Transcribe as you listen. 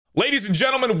Ladies and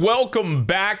gentlemen, welcome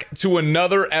back to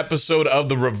another episode of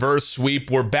the Reverse Sweep.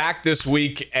 We're back this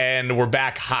week and we're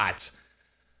back hot.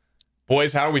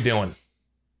 Boys, how are we doing?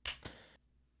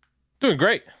 Doing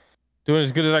great. Doing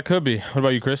as good as I could be. What about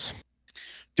you, Chris?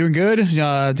 Doing good.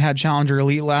 Had Challenger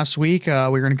Elite last week.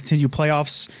 We're going to continue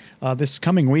playoffs this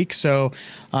coming week. So,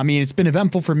 I mean, it's been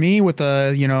eventful for me with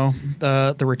the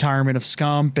retirement of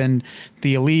Scump and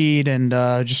the Elite and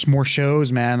just more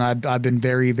shows, man. I've been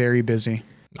very, very busy.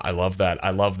 I love that. I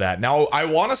love that. Now, I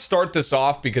want to start this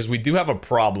off because we do have a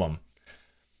problem.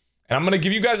 And I'm going to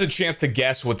give you guys a chance to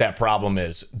guess what that problem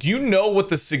is. Do you know what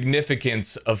the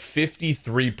significance of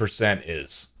 53%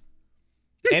 is?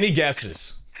 Any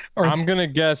guesses? I'm going to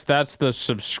guess that's the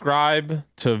subscribe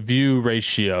to view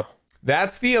ratio.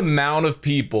 That's the amount of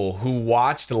people who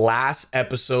watched last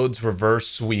episode's Reverse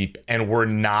Sweep and were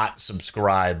not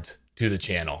subscribed to the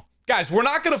channel. Guys, we're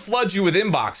not going to flood you with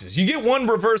inboxes. You get one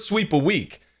Reverse Sweep a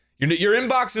week. Your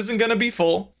inbox isn't going to be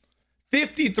full.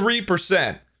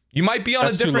 53%. You might be on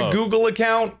a different Google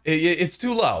account. It's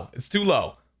too low. It's too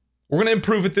low. We're going to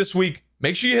improve it this week.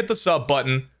 Make sure you hit the sub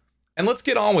button. And let's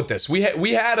get on with this. We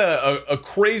had a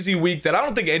crazy week that I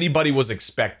don't think anybody was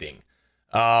expecting.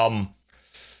 Scump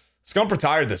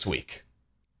retired this week.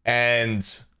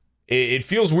 And it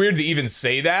feels weird to even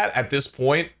say that at this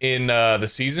point in the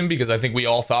season because I think we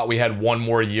all thought we had one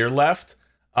more year left.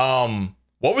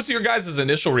 What was your guys'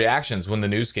 initial reactions when the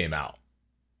news came out?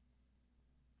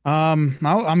 I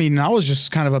was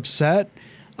just kind of upset.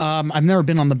 I've never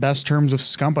been on the best terms with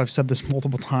Scump. I've said this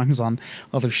multiple times on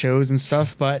other shows and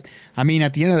stuff. But, I mean,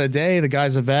 at the end of the day, the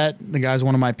guy's a vet. The guy's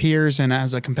one of my peers. And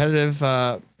as a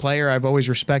competitive player, I've always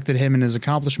respected him and his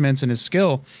accomplishments and his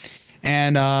skill.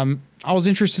 And I was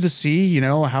interested to see,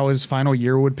 how his final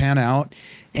year would pan out.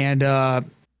 And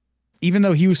even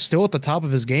though he was still at the top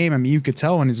of his game, I mean, you could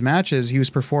tell in his matches he was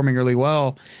performing really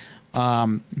well.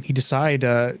 He decided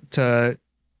to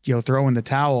throw in the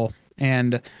towel.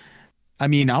 And I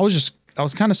mean, I was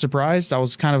kind of surprised. I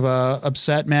was kind of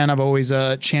upset, man. I've always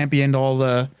championed all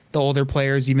the older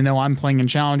players, even though I'm playing in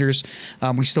challengers.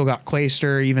 We still got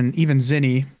Clayster, even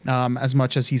Zinni, as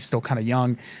much as he's still kind of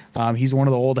young. He's one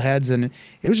of the old heads, and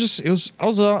I was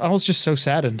just so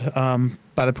saddened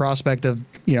by the prospect of,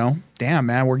 damn,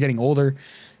 man, we're getting older.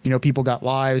 People got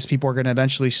lives. People are going to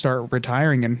eventually start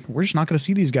retiring, and we're just not going to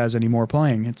see these guys anymore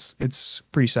playing. It's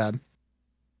pretty sad.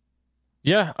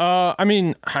 Yeah, I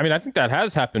mean, I think that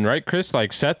has happened, right, Chris?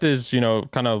 Like Seth is,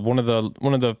 kind of one of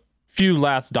the few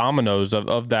last dominoes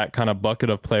of that kind of bucket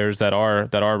of players that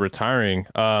are retiring.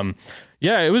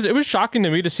 Yeah, it was shocking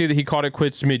to me to see that he called it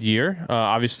quits mid-year.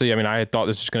 Obviously, I mean, I had thought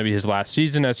this was going to be his last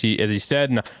season, as he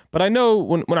said. But I know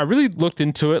when I really looked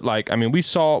into it, like, I mean, we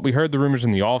heard the rumors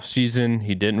in the off season.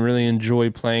 He didn't really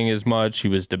enjoy playing as much. He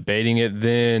was debating it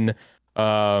then.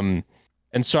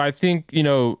 And so I think,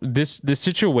 this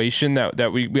situation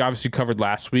that we obviously covered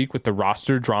last week with the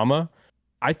roster drama,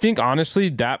 I think honestly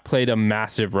that played a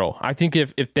massive role. I think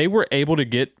if they were able to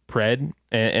get Pred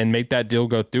and make that deal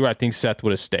go through, I think Seth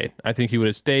would have stayed. I think he would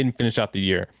have stayed and finished out the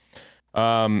year.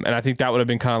 And I think that would have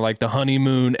been kind of like the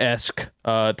honeymoon-esque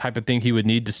type of thing he would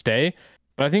need to stay.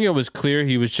 But I think it was clear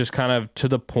he was just kind of to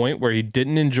the point where he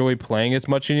didn't enjoy playing as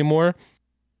much anymore.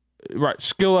 Right,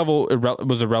 skill level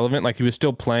was irrelevant. Like he was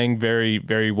still playing very,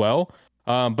 very well.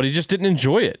 But he just didn't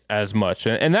enjoy it as much.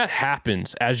 And that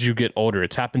happens as you get older.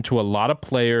 It's happened to a lot of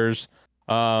players.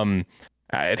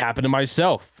 It happened to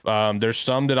myself. There's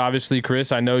some that obviously,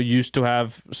 Chris, I know used to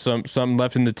have some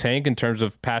left in the tank in terms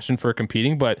of passion for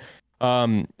competing. But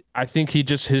I think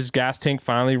his gas tank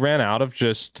finally ran out of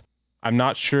just, I'm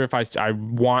not sure if I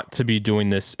want to be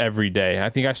doing this every day. I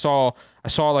think I saw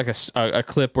like a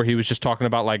clip where he was just talking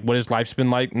about like what his life's been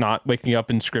like, not waking up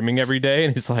and scrimming every day.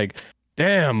 And he's like,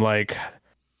 damn, like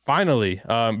finally,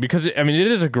 because I mean,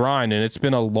 it is a grind and it's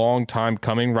been a long time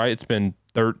coming, right? It's been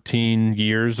 13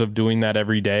 years of doing that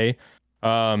every day.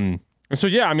 And so,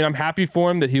 yeah, I mean, I'm happy for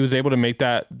him that he was able to make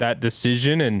that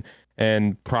decision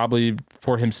and probably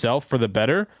for himself for the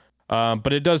better.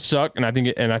 But it does suck. And I think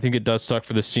it does suck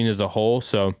for the scene as a whole.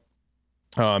 So,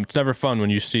 it's never fun when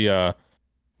you see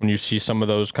some of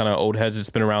those kind of old heads that's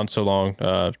been around so long,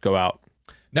 go out.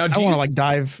 Now, I don't want to like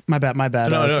dive. My bad.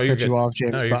 No, to cut you off,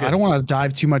 James. But I don't want to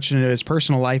dive too much into his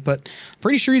personal life. But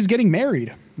pretty sure he's getting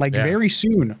married, very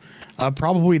soon,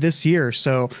 probably this year.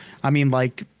 So I mean,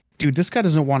 like, dude, this guy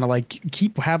doesn't want to like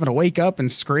keep having to wake up and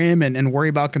scrim and worry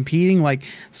about competing. Like,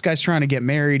 this guy's trying to get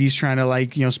married. He's trying to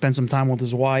like spend some time with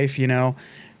his wife.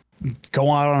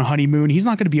 go out on a honeymoon. He's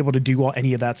not going to be able to do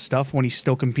any of that stuff when he's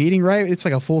still competing, right? It's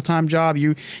like a full-time job.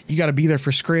 You got to be there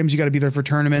for scrims. You got to be there for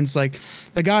tournaments. Like,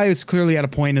 the guy is clearly at a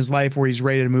point in his life where he's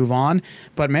ready to move on.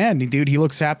 But man, dude, he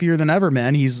looks happier than ever,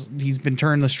 man. He's been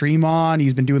turning the stream on.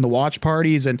 He's been doing the watch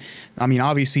parties. And I mean,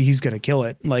 obviously he's going to kill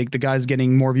it. Like, the guy's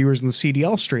getting more viewers in the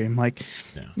CDL stream. Like,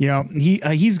 you know,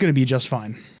 he's going to be just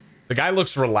fine. The guy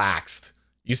looks relaxed.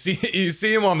 You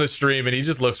see him on the stream and he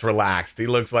just looks relaxed. He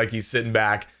looks like he's sitting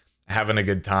back having a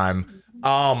good time.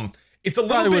 It's a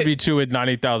little Probably bit would be true with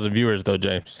 90,000 viewers though,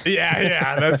 James.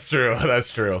 Yeah, that's true.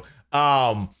 That's true.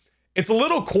 It's a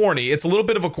little corny. It's a little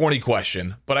bit of a corny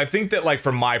question, but I think that, like,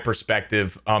 from my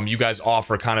perspective, you guys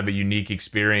offer kind of a unique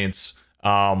experience.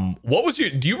 Do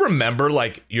you remember,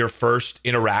 like, your first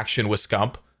interaction with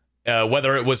Scump?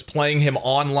 Whether it was playing him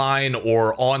online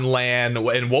or on LAN,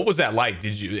 and what was that like?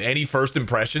 Any first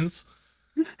impressions?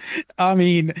 I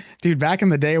mean, dude, back in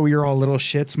the day, we were all little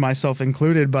shits, myself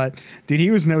included, but dude, he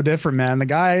was no different, man. The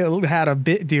guy had a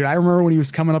bit, dude. I remember when he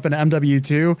was coming up in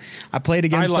MW2, I played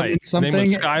against him in something. Name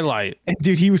was Skylight. And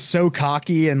dude, he was so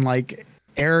cocky and like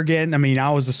arrogant. I mean,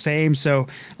 I was the same. So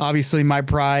obviously my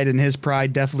pride and his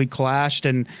pride definitely clashed.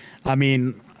 And I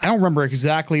mean, I don't remember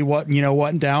exactly what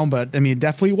went down, but I mean, it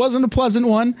definitely wasn't a pleasant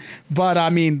one. But I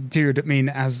mean, dude, I mean,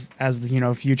 as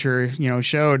the future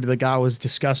showed, the guy was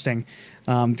disgusting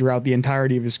throughout the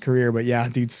entirety of his career. But yeah,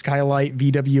 dude, Skylight,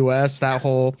 VWS, that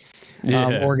whole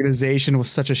organization was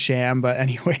such a sham. But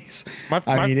anyways,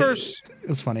 it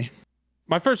was funny.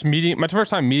 My first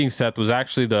time meeting Seth was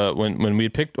actually when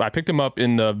I picked him up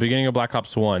in the beginning of Black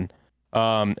Ops 1,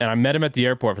 and I met him at the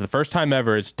airport for the first time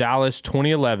ever. It's Dallas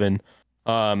 2011.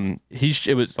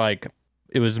 It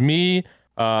was me,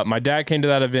 my dad came to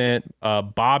that event,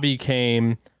 Bobby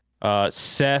came,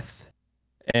 Seth,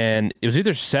 and it was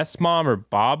either Seth's mom or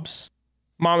Bob's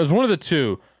mom. It was one of the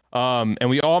two. And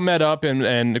we all met up,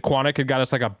 and Quantic had got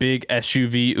us like a big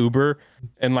SUV Uber,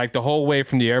 and like the whole way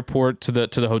from the airport to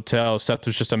the hotel, Seth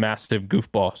was just a massive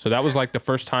goofball. So that was like the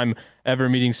first time ever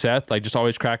meeting Seth, like just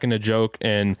always cracking a joke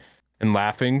and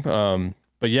laughing.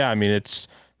 But yeah, I mean,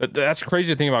 that's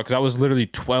crazy to think about, because that was literally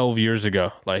 12 years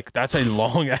ago. Like, that's a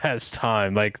long ass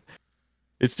time. Like,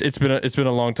 it's been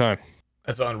a long time.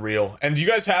 That's unreal. And do you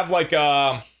guys have like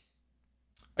I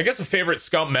guess a favorite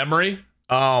Scump memory?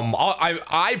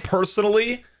 I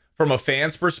personally, from a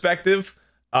fan's perspective,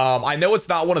 I know it's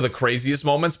not one of the craziest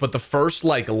moments, but the first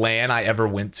like LAN I ever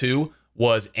went to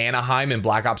was Anaheim in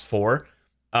Black Ops 4.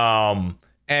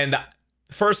 And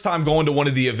first time going to one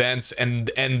of the events, and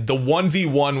the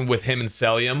 1v1 with him and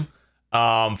Celium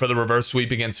for the reverse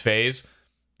sweep against FaZe.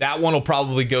 That one will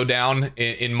probably go down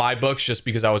in my books just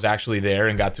because I was actually there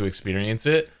and got to experience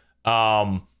it.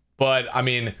 But I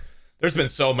mean, there's been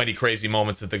so many crazy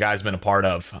moments that the guy's been a part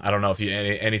of. I don't know if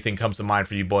anything comes to mind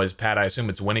for you boys. Pat, I assume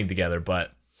it's winning together,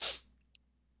 but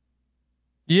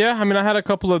yeah, I mean, I had a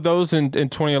couple of those in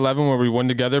 2011 where we won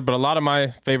together, but a lot of my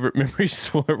favorite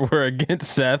memories were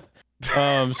against Seth.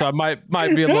 So I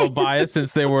might be a little biased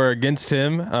since they were against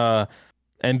him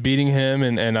and beating him,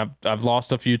 and I've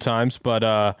lost a few times,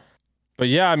 but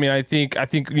yeah, I mean, I think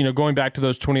going back to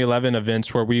those 2011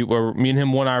 events where me and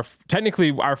him won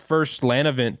technically our first LAN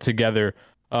event together,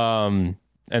 and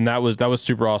that was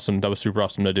super awesome. That was super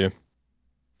awesome to do.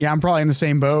 Yeah, I'm probably in the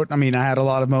same boat. I mean, I had a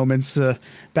lot of moments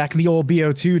back in the old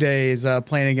BO2 days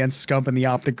playing against Scump and the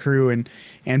OpTic crew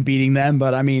and beating them.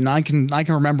 But I mean, I can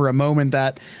remember a moment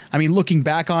that, I mean, looking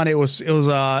back on it, it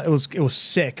was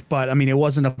sick. But I mean, it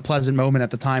wasn't a pleasant moment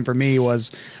at the time for me. I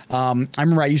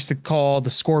remember I used to call the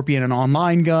Scorpion an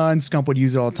online gun. Scump would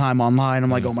use it all the time online.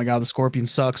 I'm like, oh my god, the Scorpion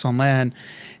sucks on LAN.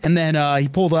 And then he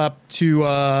pulled up to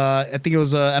I think it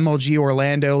was MLG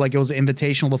Orlando, like it was an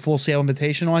invitational, the Full Sail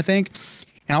Invitational, I think.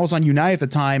 And I was on Unite at the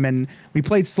time, and we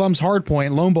played Slum's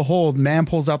Hardpoint. Lo and behold, man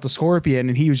pulls out the Scorpion,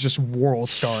 and he was just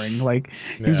world starring. Like,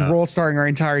 he was world starring our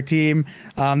entire team.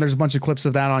 There's a bunch of clips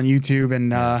of that on YouTube,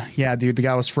 and yeah, dude, the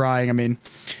guy was frying. I mean,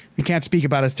 we can't speak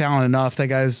about his talent enough. That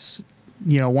guy's,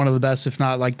 one of the best, if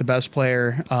not like the best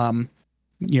player,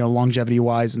 longevity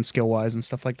wise and skill wise and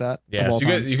stuff like that. Yeah, so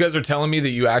you guys are telling me that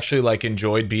you actually like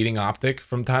enjoyed beating OpTic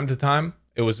from time to time.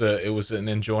 It was an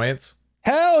enjoyance.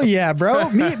 Hell yeah,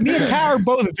 bro. Me and Pat are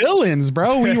both villains,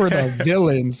 bro. We were the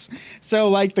villains. So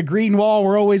like the Green Wall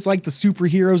were always like the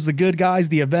superheroes, the good guys,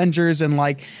 the Avengers. And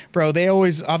like, bro, they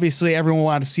always, obviously everyone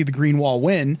wanted to see the Green Wall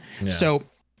win. Yeah. So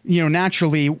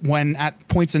naturally, when at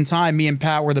points in time, me and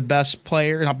Pat were the best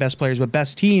player, not best players, but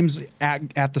best teams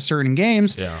at the certain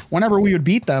games. Yeah. Whenever we would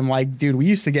beat them, like, dude, we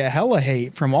used to get hella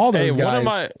hate from all those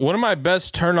guys. One of my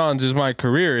best turn-ons is my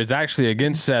career is actually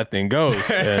against Seth and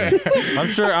Ghost. And I'm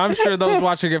sure those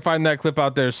watching can find that clip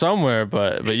out there somewhere.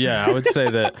 But yeah, I would say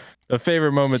that the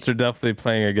favorite moments are definitely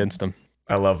playing against them.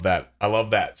 I love that. I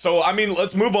love that. So, I mean,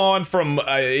 let's move on from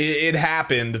it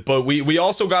happened, but we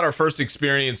also got our first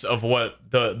experience of what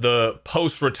the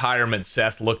post-retirement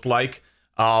Seth looked like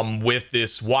with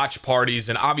this watch parties.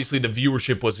 And obviously the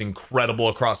viewership was incredible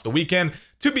across the weekend.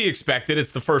 To be expected.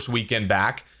 It's the first weekend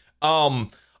back. I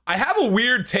have a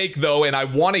weird take, though, and I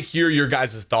want to hear your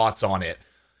guys' thoughts on it.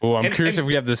 Oh, I'm curious if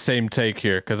we have the same take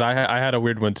here, because I had a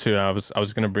weird one, too, and I was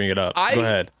going to bring it up. Go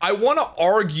ahead. I want to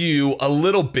argue a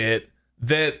little bit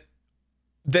that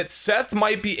Seth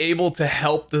might be able to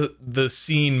help the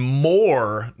scene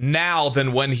more now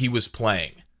than when he was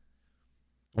playing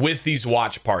with these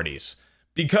watch parties,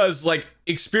 because like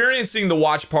experiencing the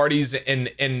watch parties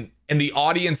and the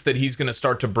audience that he's going to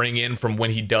start to bring in from when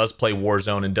he does play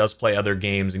Warzone and does play other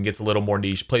games and gets a little more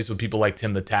niche, plays with people like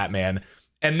Tim the Tap Man,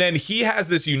 and then he has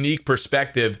this unique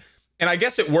perspective. And I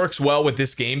guess it works well with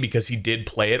this game because he did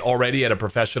play it already at a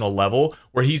professional level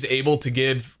where he's able to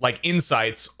give like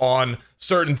insights on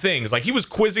certain things. Like he was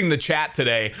quizzing the chat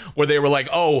today where they were like,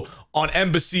 oh, on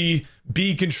Embassy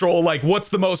B control, like what's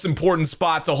the most important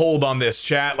spot to hold on this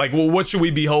chat? Like, well, what should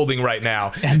we be holding right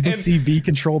now? Embassy B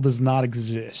control does not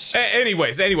exist.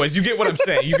 Anyways, you get what I'm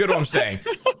saying. You get what I'm saying.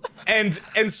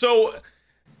 And so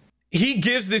he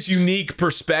gives this unique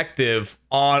perspective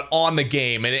on the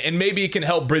game, and maybe it can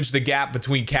help bridge the gap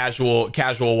between casual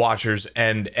watchers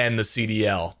and the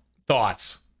CDL.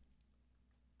 Thoughts?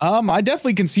 I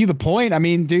definitely can see the point. I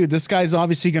mean, dude, this guy's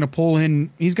obviously going to pull in.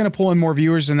 He's going to pull in more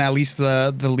viewers than at least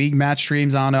the league match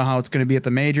streams. I don't know how it's going to be at the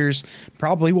majors.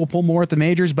 Probably will pull more at the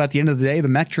majors, but at the end of the day, the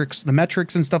metrics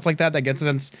and stuff like that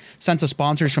gets sent to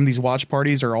sponsors from these watch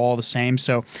parties are all the same.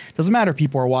 So it doesn't matter if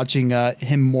people are watching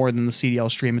him more than the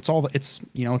CDL stream. It's all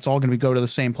going to go to the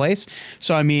same place.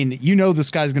 So I mean,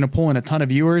 this guy's going to pull in a ton of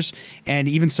viewers and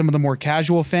even some of the more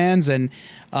casual fans and.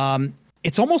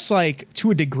 It's almost like,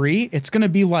 to a degree, it's going to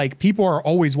be like people are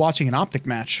always watching an OpTic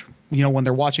match, when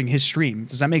they're watching his stream.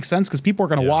 Does that make sense? Because people are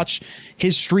going to watch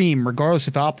his stream regardless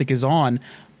if OpTic is on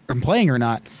or playing or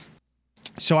not.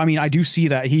 So, I mean, I do see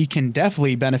that he can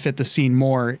definitely benefit the scene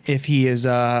more if he is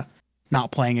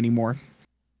not playing anymore.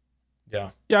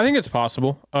 Yeah, I think it's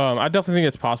possible. I definitely think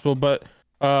it's possible, but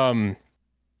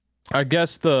I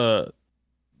guess the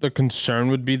concern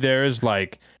would be there is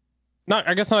like, not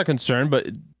a concern, but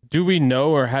do we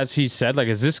know, or has he said, like,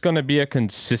 is this going to be a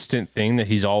consistent thing that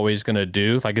he's always going to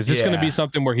do? Like, is this going to be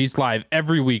something where he's live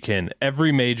every weekend,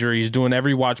 every major, he's doing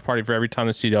every watch party for every time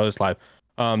the CDL is live?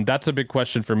 That's a big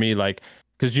question for me, like,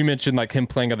 because you mentioned like him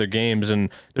playing other games, and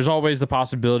there's always the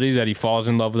possibility that he falls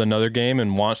in love with another game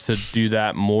and wants to do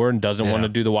that more and doesn't want to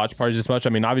do the watch parties as much.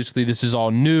 I mean, obviously this is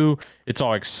all new. It's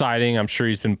all exciting. I'm sure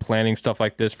he's been planning stuff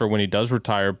like this for when he does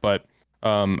retire, but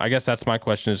I guess that's my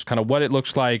question, is kind of what it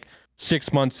looks like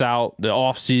 6 months out, the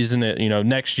off season,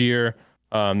 next year.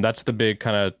 That's the big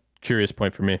kind of curious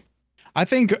point for me. I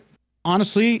think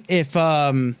honestly,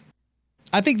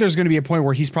 I think there's going to be a point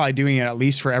where he's probably doing it at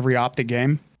least for every OpTic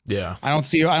game. Yeah. I don't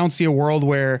see a world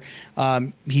where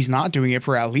he's not doing it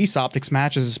for at least OpTic's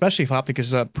matches, especially if OpTic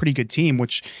is a pretty good team,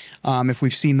 which if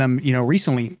we've seen them,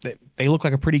 recently, they look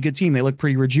like a pretty good team. They look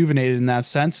pretty rejuvenated in that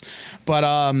sense. But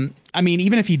I mean,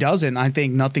 even if he doesn't, I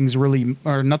think nothing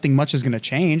much is going to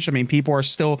change. I mean, people are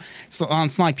still, it's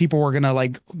not like people were going to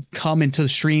like come into the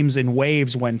streams in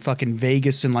waves when fucking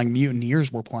Vegas and like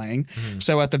Mutineers were playing. Mm-hmm.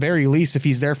 So at the very least, if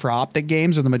he's there for OpTic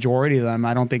games, or the majority of them,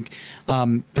 I don't think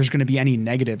there's going to be any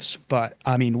negatives. But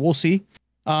I mean, we'll see.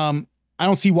 I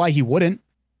don't see why he wouldn't.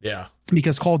 Yeah.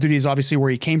 Because Call of Duty is obviously where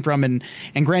he came from, and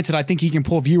granted, I think he can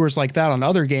pull viewers like that on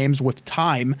other games with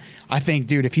time. I think,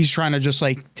 dude, if he's trying to just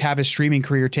like have his streaming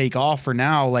career take off for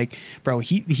now, like, bro,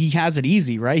 he has it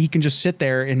easy, right? He can just sit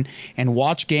there and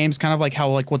watch games, kind of like how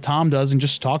like what Tom does, and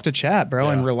just talk to chat, bro,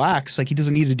 and relax. Like, he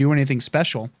doesn't need to do anything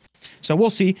special. So we'll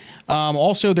see.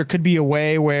 Also, there could be a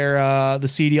way where the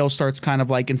CDL starts kind of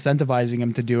like incentivizing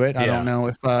him to do it. I don't know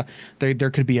if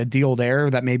there could be a deal there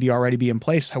that maybe already be in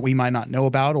place that we might not know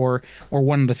about, or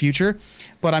one in the future.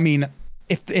 But I mean,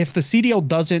 if the CDL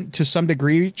doesn't, to some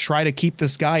degree, try to keep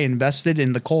this guy invested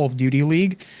in the Call of Duty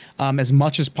League as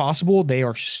much as possible, they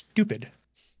are stupid.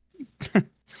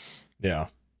 Yeah.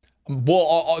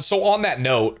 Well, so on that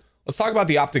note, let's talk about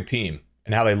the OpTic team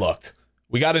and how they looked.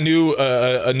 We got a new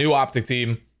OpTic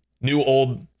team, new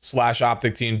old /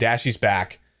 OpTic team. Dashy's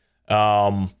back.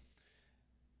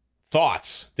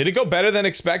 Thoughts? Did it go better than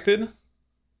expected?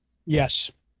 Yes,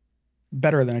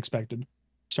 better than expected.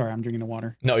 Sorry, I'm drinking the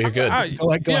water. No, you're good.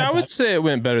 I would say it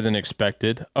went better than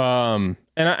expected.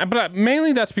 But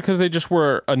mainly that's because they just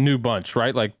were a new bunch,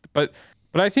 right? Like, but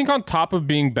I think on top of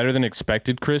being better than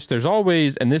expected, Chris, there's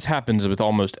always, and this happens with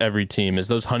almost every team, is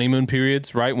those honeymoon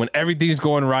periods, right? When everything's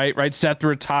going right? Seth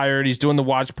retired, he's doing the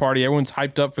watch party, everyone's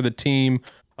hyped up for the team.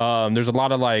 There's a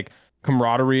lot of like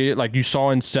camaraderie, like you saw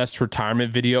in Seth's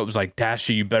retirement video. It was like,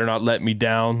 Dashy, you better not let me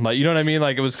down. Like, you know what I mean?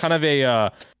 Like, it was kind of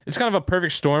it's kind of a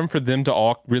perfect storm for them to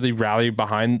all really rally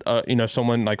behind,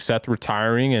 someone like Seth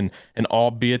retiring and all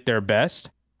be at their best.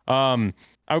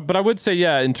 But I would say,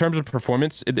 yeah, in terms of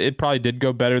performance, it probably did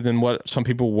go better than what some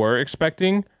people were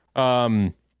expecting.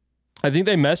 I think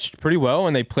they meshed pretty well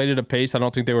and they played at a pace I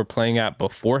don't think they were playing at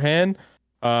beforehand.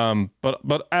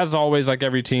 But as always, like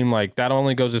every team, like that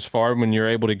only goes as far when you're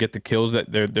able to get the kills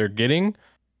that they're getting.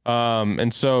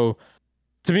 And so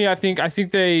to me, I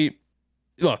think they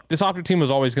look, this OpTic team was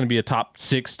always going to be a top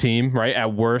 6 team, right?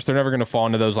 At worst, they're never going to fall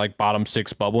into those like bottom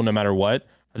 6 bubble no matter what,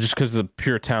 just because of the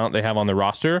pure talent they have on the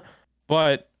roster.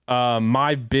 But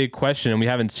my big question, and we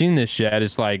haven't seen this yet,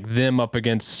 is like them up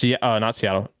against not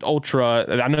Seattle, Ultra.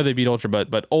 I know they beat Ultra,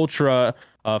 but Ultra,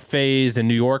 FaZe, and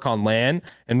New York on LAN,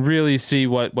 and really see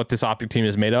what this OpTic team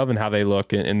is made of and how they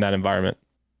look in that environment.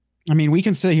 I mean, we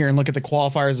can sit here and look at the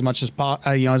qualifiers as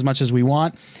much as we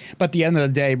want, but at the end of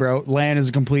the day, bro, LAN is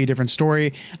a completely different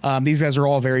story. These guys are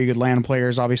all very good LAN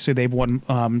players. Obviously, they've won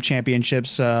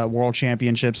championships, world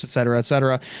championships, et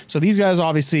cetera. So these guys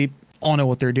obviously all know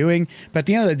what they're doing. But at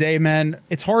the end of the day, man,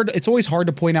 it's hard. It's always hard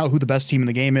to point out who the best team in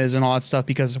the game is and all that stuff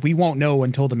because we won't know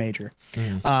until the major.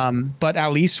 But at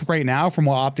least right now, from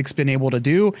what OpTic's been able to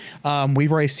do,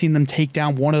 we've already seen them take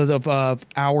down one of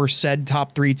our said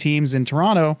top 3 teams in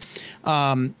Toronto.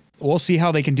 We'll see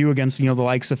how they can do against, the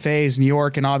likes of FaZe, New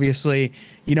York, and obviously,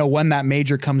 when that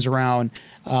major comes around.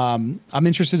 I'm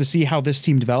interested to see how this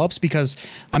team develops because,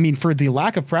 I mean, for the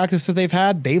lack of practice that they've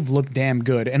had, they've looked damn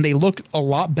good. And they look a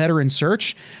lot better in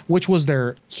search, which was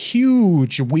their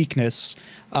huge weakness,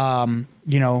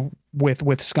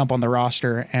 with Scump on the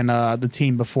roster and the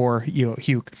team before,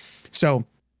 Hugh. So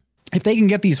if they can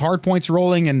get these hard points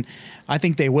rolling, and I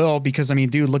think they will, because I mean,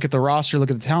 dude, look at the roster,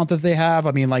 look at the talent that they have.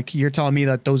 I mean, like you're telling me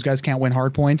that those guys can't win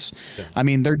hard points. Yeah. I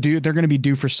mean, they're going to be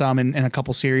due for some in a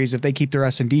couple series. If they keep their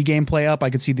S&D gameplay up, I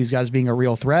could see these guys being a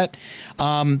real threat.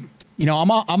 I'm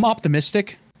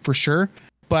optimistic for sure,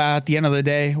 but at the end of the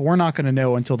day, we're not going to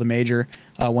know until the major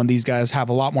when these guys have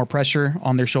a lot more pressure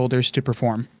on their shoulders to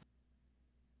perform.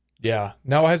 Yeah.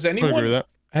 Now, has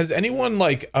anyone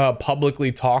like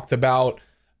publicly talked about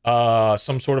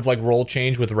some sort of like role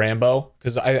change with Rambo?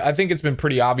 Because I think it's been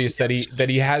pretty obvious that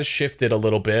he has shifted a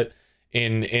little bit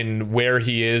in where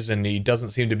he is, and he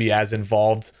doesn't seem to be as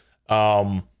involved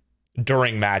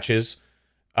during matches.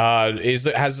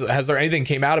 Has there anything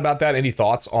came out about that? Any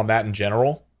thoughts on that in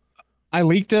general? I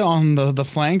leaked it on the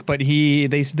flank, but they've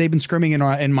been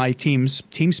scrimming in my team's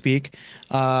TeamSpeak.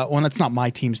 Well, it's not my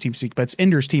team's TeamSpeak, but it's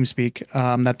Ender's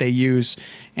TeamSpeak that they use,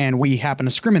 and we happen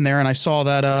to scrim in there. And I saw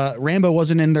that Rambo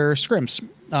wasn't in their scrims.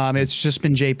 It's just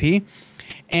been JP,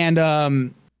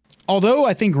 and although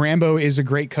I think Rambo is a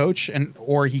great coach,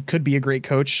 or he could be a great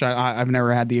coach, I've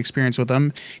never had the experience with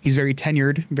him. He's very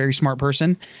tenured, very smart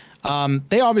person.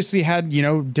 They obviously had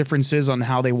differences on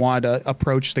how they want to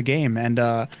approach the game,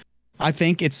 and I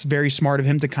think it's very smart of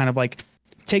him to kind of like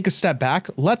take a step back,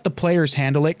 let the players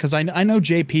handle it. Cause I know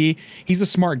JP, he's a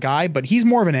smart guy, but he's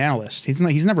more of an analyst. He's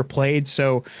never played.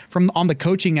 So on the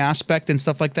coaching aspect and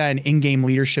stuff like that, and in-game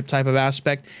leadership type of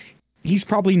aspect, he's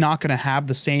probably not going to have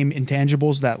the same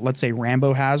intangibles that, let's say,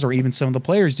 Rambo has, or even some of the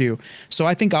players do. So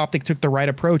I think OpTic took the right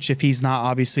approach if he's not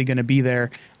obviously going to be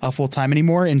there full time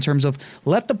anymore, in terms of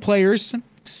let the players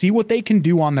see what they can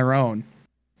do on their own.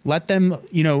 Let them,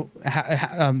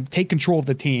 take control of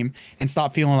the team and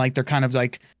stop feeling like they're kind of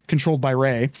like controlled by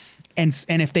Ray. And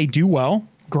if they do well,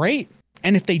 great.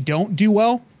 And if they don't do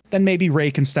well, then maybe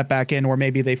Ray can step back in, or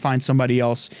maybe they find somebody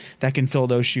else that can fill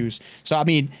those shoes. So, I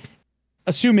mean,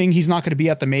 assuming he's not going to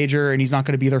be at the major and he's not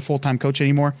going to be their full-time coach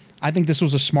anymore, I think this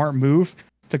was a smart move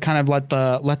to kind of let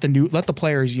the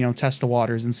players, test the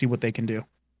waters and see what they can do.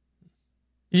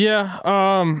 Yeah,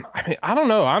 I mean, I don't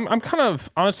know. I'm kind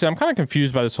of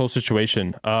confused by this whole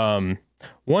situation.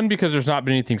 One, because there's not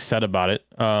been anything said about it,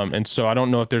 and so I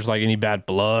don't know if there's like any bad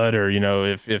blood, or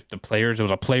if it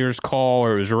was a player's call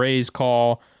or it was Ray's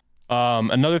call.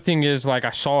 Another thing is, like,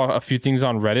 I saw a few things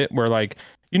on Reddit where, like,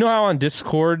 you know how on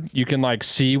Discord you can like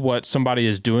see what somebody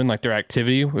is doing, like their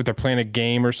activity, if they're playing a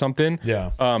game or something.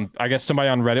 Yeah. I guess somebody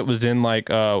on Reddit was in like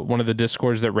one of the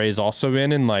Discords that Ray's also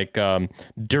in, and like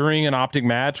during an OpTic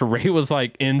match, Ray was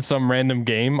like in some random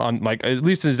game on like at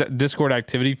least his Discord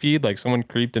activity feed, like someone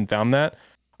creeped and found that.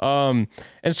 And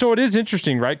so it is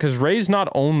interesting, right? Because Ray's not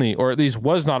only, or at least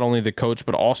was not only the coach,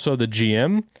 but also the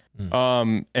GM.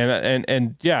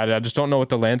 And yeah, I just don't know what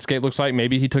the landscape looks like.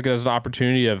 Maybe he took it as an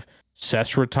opportunity of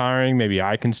Seth's retiring. Maybe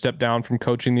I can step down from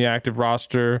coaching the active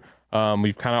roster.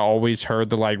 We've kind of always heard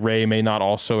that like Ray may not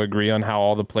also agree on how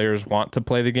all the players want to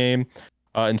play the game,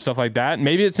 and stuff like that.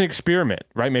 Maybe it's an experiment,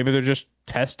 right? Maybe they're just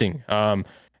testing.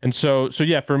 And so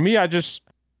yeah, for me,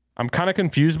 I'm kind of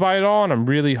confused by it all, and I'm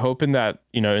really hoping that,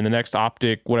 in the next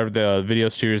OpTic, whatever the video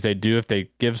series they do, if they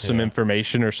give some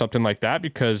information or something like that,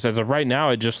 because as of right now,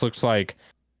 it just looks like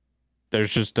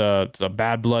there's just a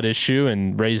bad blood issue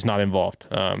and Ray's not involved.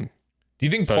 Do you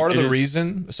think part of the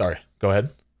reason? Sorry, go ahead.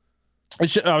 I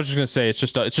was just gonna say it's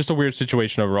just a weird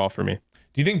situation overall for me.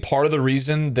 Do you think part of the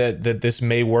reason that this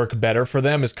may work better for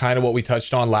them is kind of what we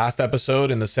touched on last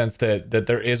episode, in the sense that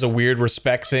there is a weird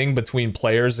respect thing between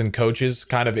players and coaches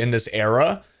kind of in this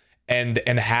era, and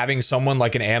having someone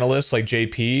like an analyst like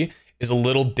JP is a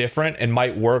little different and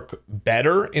might work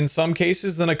better in some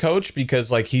cases than a coach,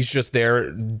 because like he's just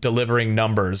there delivering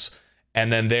numbers,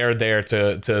 and then they're there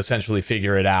to essentially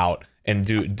figure it out and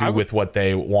do with what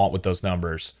they want with those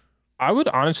numbers. I would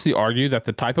honestly argue that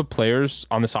the type of players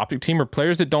on this OpTic team are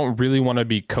players that don't really want to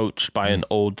be coached by an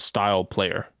old style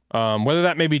player. Whether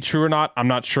that may be true or not, I'm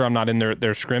not sure. I'm not in their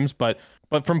scrims, but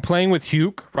from playing with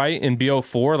Hugh, right, in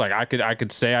BO4, like I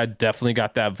could say I definitely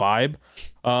got that vibe.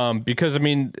 Because I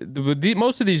mean,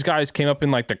 most of these guys came up in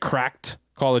like the cracked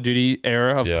Call of Duty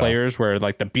era of players, where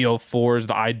like the BO4s,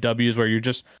 the IWs, where you're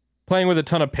just playing with a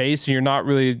ton of pace and you're not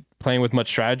really playing with much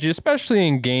strategy, especially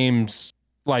in games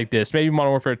like this. Maybe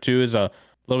Modern Warfare 2 is a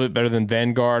little bit better than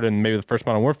Vanguard and maybe the first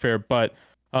Modern Warfare, but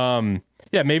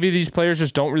yeah, maybe these players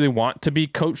just don't really want to be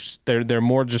coached. They're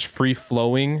more just free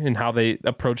flowing in how they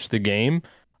approach the game.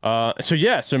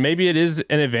 So maybe it is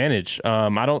an advantage.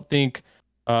 I don't think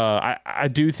I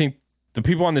do think the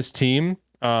people on this team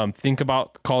think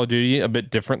about Call of Duty a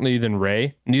bit differently than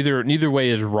Ray. Neither way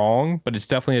is wrong, but it's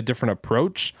definitely a different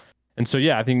approach. And so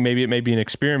yeah, I think maybe it may be an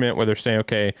experiment where they're saying,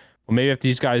 okay, well, maybe if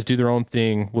these guys do their own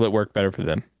thing, will it work better for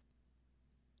them?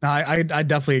 I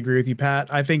definitely agree with you,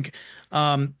 Pat. I think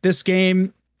this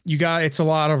game, it's just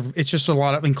a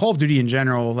lot of, in Call of Duty in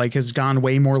general, like has gone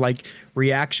way more like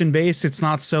reaction based. It's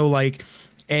not so like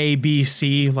A, B,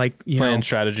 C, like plan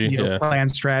strategy. Plan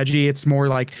strategy. It's more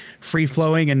like free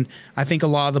flowing, and I think a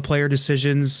lot of the player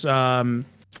decisions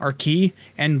are key.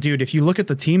 And dude, if you look at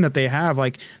the team that they have,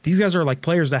 like these guys are like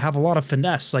players that have a lot of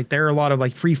finesse. Like they're a lot of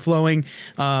like free flowing.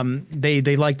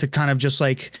 They like to kind of just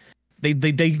like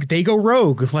they go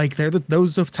rogue. Like they're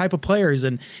those type of players.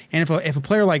 And if a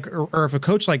player like or if a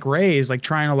coach like Ray is like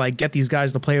trying to like get these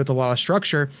guys to play with a lot of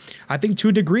structure, I think to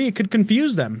a degree it could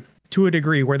confuse them to a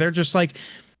degree where they're just like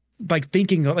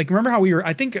thinking, like, remember how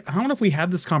I don't know if we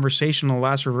had this conversation in the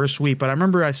last reverse sweep, but I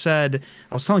remember I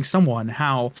was telling someone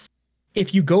how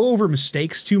if you go over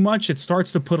mistakes too much, it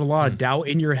starts to put a lot of doubt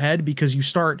in your head because you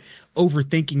start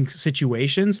overthinking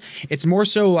situations. It's more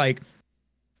so like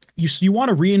you want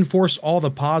to reinforce all the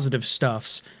positive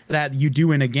stuffs that you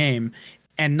do in a game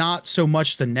and not so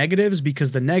much the negatives,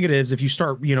 because the negatives, if you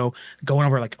start, going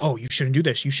over like, oh, you shouldn't do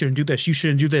this, you shouldn't do this, you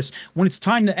shouldn't do this. When it's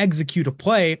time to execute a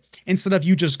play, instead of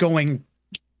you just going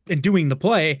and doing the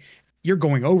play, you're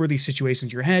going over these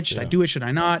situations in your head. Should I do it? Should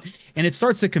I not? And it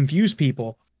starts to confuse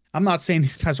people. I'm not saying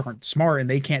these guys aren't smart and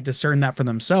they can't discern that for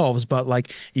themselves, but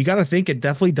like you got to think it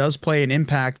definitely does play an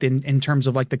impact in terms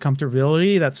of like the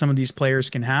comfortability that some of these players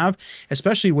can have,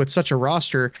 especially with such a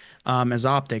roster as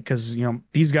OpTic, because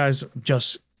these guys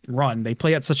just run. They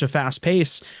play at such a fast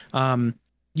pace.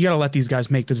 You got to let these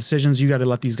guys make the decisions. You got to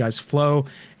let these guys flow,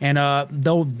 and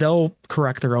they'll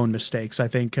correct their own mistakes. I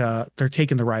think they're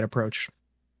taking the right approach.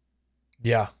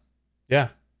 Yeah.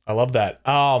 I love that.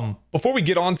 Before we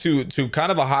get on to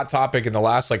kind of a hot topic in the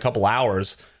last like couple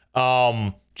hours,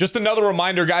 just another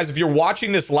reminder, guys, if you're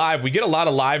watching this live, we get a lot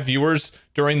of live viewers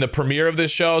during the premiere of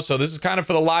this show. So this is kind of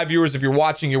for the live viewers. If you're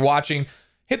watching,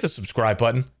 hit the subscribe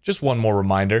button. Just one more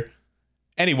reminder.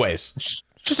 Anyways,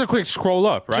 just a quick scroll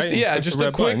up, right? Just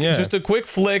a quick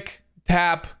flick,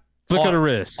 tap, flick of the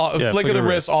wrist. Flick of the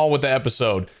wrist, all with the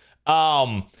episode.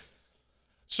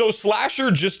 So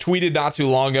Slasher just tweeted not too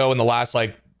long ago in the last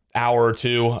like hour or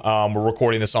two. We're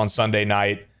recording this on Sunday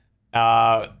night.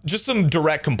 Just some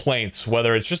direct complaints,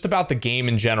 whether it's just about the game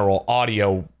in general,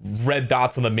 audio, red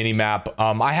dots on the minimap.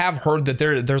 I have heard that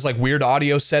there's like weird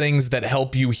audio settings that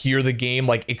help you hear the game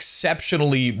like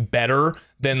exceptionally better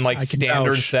than like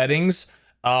standard settings.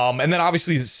 And then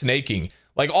obviously snaking.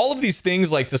 Like all of these things,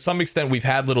 like to some extent, we've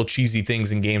had little cheesy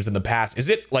things in games in the past. Is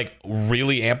it like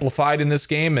really amplified in this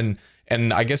game?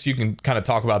 And I guess you can kind of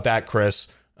talk about that, Chris.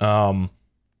 But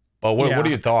what are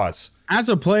your thoughts? As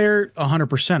a player,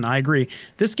 100%, I agree.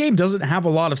 This game doesn't have a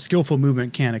lot of skillful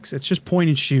movement mechanics. It's just point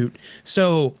and shoot.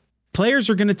 So players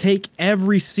are going to take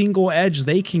every single edge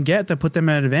they can get to put them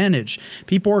at an advantage.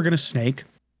 People are going to snake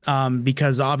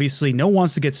because obviously no one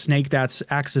wants to get snaked that's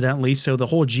accidentally. So the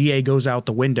whole GA goes out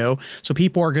the window. So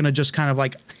people are going to just kind of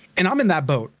like, and I'm in that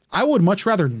boat. I would much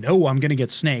rather know I'm going to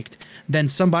get snaked than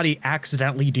somebody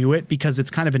accidentally do it, because it's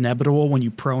kind of inevitable when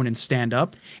you prone and stand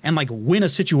up and like win a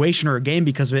situation or a game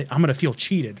because of it. I'm going to feel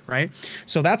cheated, right?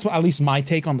 So that's at least my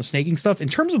take on the snaking stuff. In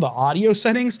terms of the audio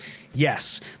settings,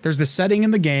 yes, there's this setting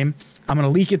in the game. I'm going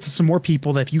to leak it to some more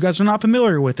people that if you guys are not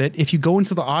familiar with it, if you go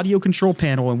into the audio control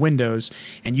panel in Windows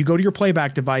and you go to your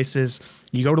playback devices,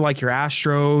 you go to like your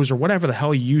Astros or whatever the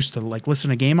hell you use to like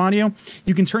listen to game audio,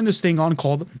 you can turn this thing on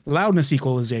called loudness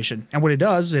equalization. And what it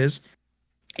does is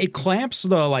it clamps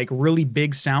the like really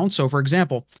big sound. So for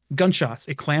example, gunshots,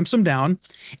 it clamps them down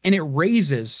and it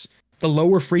raises the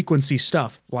lower frequency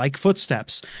stuff like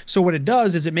footsteps. So what it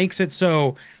does is it makes it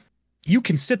so you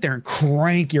can sit there and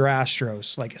crank your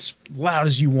Astros like as loud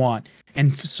as you want,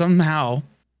 and somehow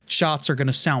shots are going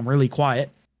to sound really quiet,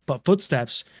 but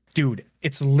footsteps, dude,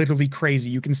 it's literally crazy.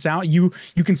 You can sound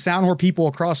where people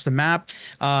across the map.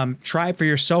 Try it for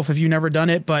yourself if you've never done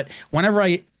it. But whenever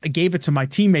I gave it to my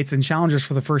teammates and challengers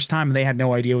for the first time and they had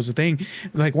no idea it was a thing,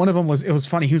 like one of them it was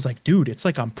funny. He was like, dude, it's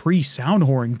like I'm pre-sound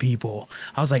whoring people.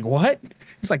 I was like, what?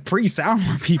 It's like pre-sound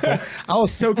whoring people. I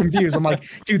was so confused. I'm like,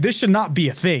 dude, this should not be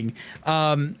a thing.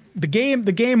 The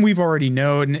game we've already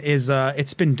known is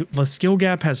it's been, the skill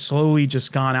gap has slowly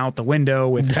just gone out the window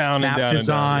with map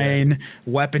design,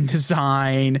 weapon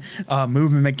design,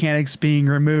 movement mechanics being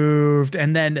removed,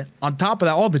 and then on top of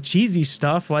that, all the cheesy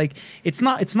stuff. Like it's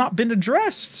not been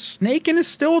addressed. Snaking is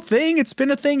still a thing. It's been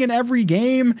a thing in every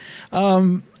game.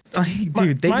 Dude,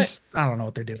 I don't know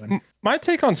what they're doing. My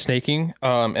take on snaking,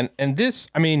 and this,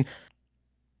 I mean,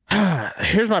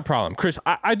 here's my problem, Chris.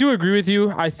 I do agree with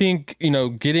you. I think,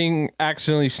 getting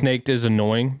accidentally snaked is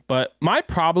annoying, but my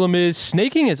problem is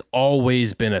snaking has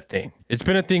always been a thing. It's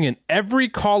been a thing in every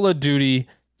Call of Duty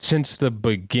since the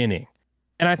beginning.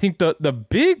 And I think the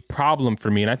big problem for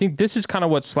me, and I think this is kind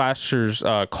of what Slasher's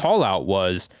call out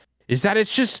was, is that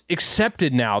it's just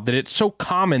accepted now that it's so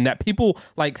common that people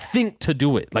like think to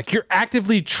do it. Like you're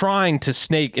actively trying to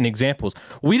snake in examples.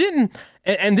 We didn't,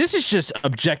 and this is just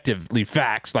objectively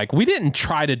facts. Like we didn't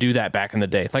try to do that back in the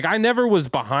day. Like I never was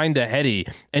behind a heady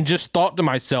and just thought to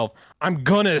myself, I'm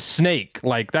gonna snake.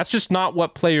 Like that's just not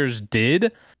what players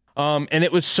did. And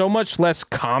it was so much less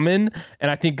common.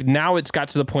 And I think now it's got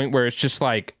to the point where it's just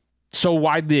like, so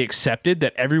widely accepted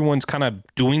that everyone's kind of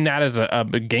doing that as a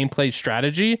gameplay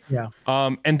strategy. Yeah.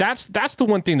 And that's the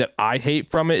one thing that I hate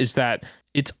from it, is that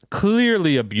it's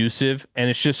clearly abusive and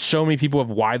it's just so many people have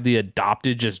widely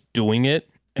adopted just doing it,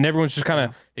 and everyone's just kind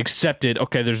of accepted,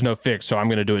 okay, there's no fix, so I'm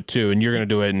going to do it too, and you're going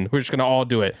to do it, and we're just going to all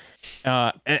do it.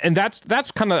 And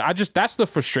that's kind of, that's the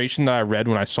frustration that I read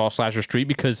when I saw Slasher's tweet,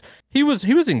 because he was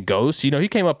in Ghost, he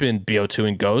came up in BO2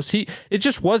 and Ghost. It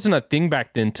just wasn't a thing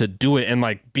back then to do it and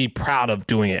like be proud of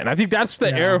doing it. And I think that's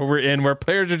the era we're in, where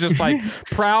players are just like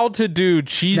proud to do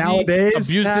cheesy,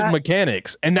 abusive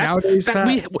mechanics. And that's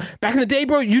back in the day,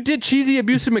 bro, you did cheesy,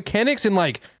 abusive mechanics and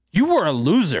like, you were a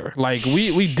loser. Like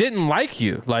we didn't like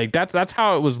you. Like that's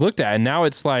how it was looked at. And now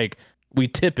it's like we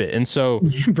tip it. And so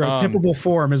bro, tippable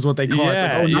form is what they call it. It's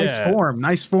like, oh,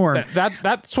 nice form.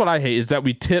 That's what I hate, is that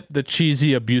we tip the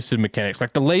cheesy, abusive mechanics.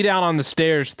 Like the lay down on the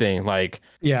stairs thing. like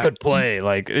good play.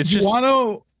 Like it's you want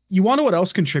to what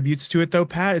else contributes to it though,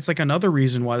 Pat? It's like another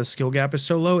reason why the skill gap is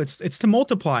so low. It's the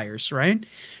multipliers, right?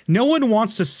 No one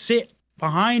wants to sit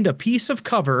behind a piece of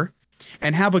cover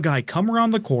and have a guy come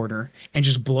around the corner and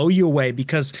just blow you away,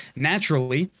 because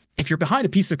naturally, if you're behind a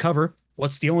piece of cover,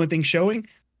 what's the only thing showing?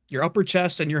 Your upper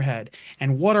chest and your head.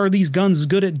 And what are these guns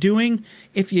good at doing?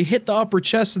 If you hit the upper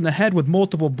chest and the head with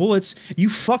multiple bullets, you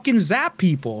fucking zap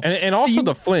people. And also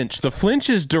the flinch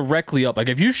is directly up. Like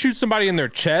if you shoot somebody in their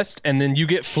chest and then you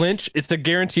get flinch, it's a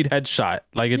guaranteed headshot.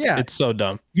 Like it's so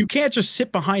dumb. You can't just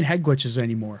sit behind head glitches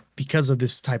anymore because of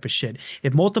this type of shit.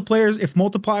 If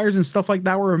multipliers and stuff like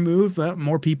that were removed,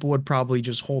 more people would probably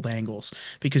just hold angles,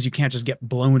 because you can't just get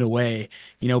blown away,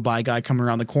 by a guy coming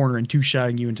around the corner and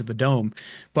two-shotting you into the dome.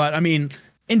 But I mean,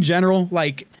 in general,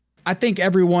 like I think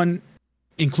everyone,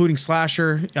 including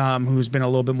Slasher, who's been a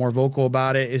little bit more vocal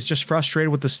about it, is just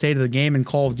frustrated with the state of the game in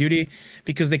Call of Duty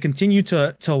because they continue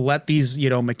to let these,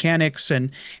 mechanics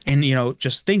and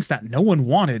just things that no one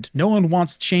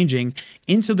wants changing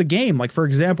into the game. Like, for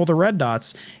example, the red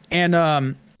dots.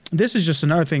 And this is just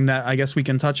another thing that I guess we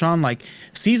can touch on. Like,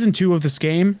 season 2 of this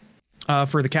game,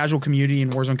 for the casual community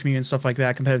and Warzone community and stuff like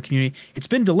that, competitive community, it's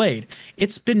been delayed.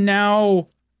 It's been now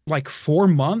like 4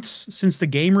 months since the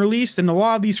game released, and a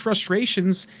lot of these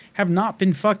frustrations have not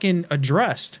been fucking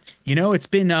addressed. It's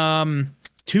been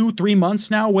 2-3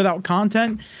 months now without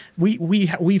content.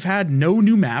 We've had no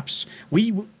new maps.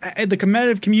 The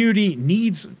competitive community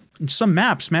needs some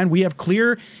maps, man. We have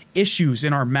clear issues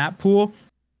in our map pool.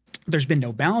 There's been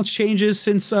no balance changes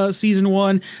since season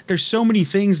 1. There's so many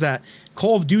things that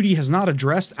Call of Duty has not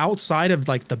addressed outside of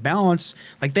like the balance.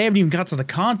 Like, they haven't even got to the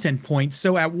content point.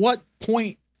 So at what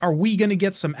point are we going to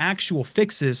get some actual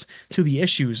fixes to the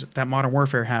issues that Modern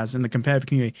Warfare has in the competitive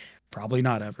community? Probably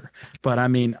not ever. But I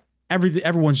mean,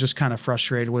 everyone's just kind of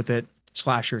frustrated with it,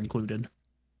 Slasher included.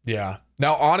 Yeah.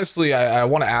 Now, honestly, I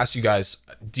want to ask you guys,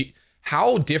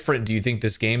 how different do you think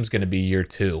this game's going to be year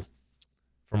 2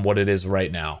 from what it is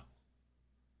right now?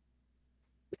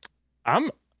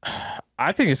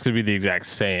 I think it's gonna be the exact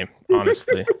same,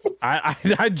 honestly.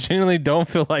 I genuinely don't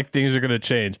feel like things are gonna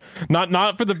change.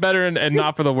 Not for the better and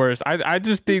not for the worse. I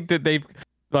just think that they've,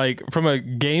 like, from a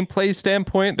gameplay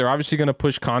standpoint, they're obviously gonna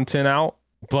push content out,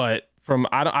 but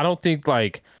I don't think,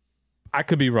 like, I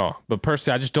could be wrong, but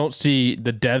personally I just don't see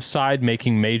the dev side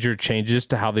making major changes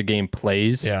to how the game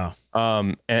plays. Yeah.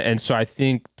 And so I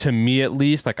think, to me at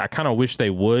least, like, I kind of wish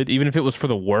they would, even if it was for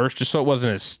the worst, just so it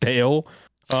wasn't as stale.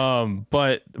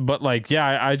 But like,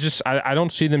 yeah, I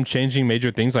don't see them changing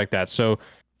major things like that. So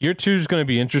year 2 is going to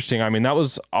be interesting. I mean, that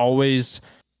was always,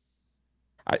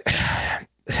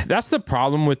 that's the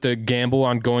problem with the gamble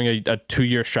on going a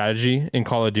 2-year strategy in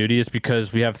Call of Duty, is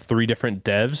because we have 3 different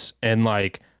devs, and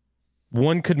like,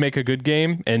 one could make a good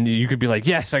game and you could be like,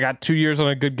 yes, I got 2 years on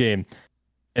a good game.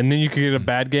 And then you could get a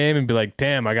bad game and be like,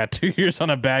 damn, I got 2 years on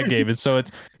a bad game. And so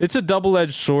it's a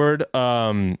double-edged sword.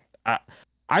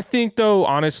 I think, though,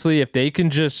 honestly, if they can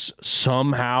just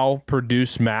somehow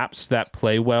produce maps that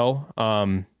play well,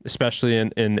 especially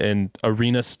in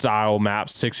arena style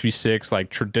maps, 6v6, like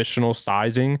traditional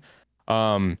sizing,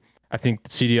 I think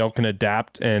CDL can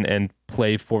adapt and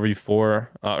play 4v4, or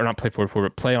not play 4v4,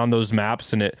 but play on those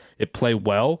maps and it play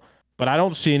well. But I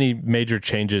don't see any major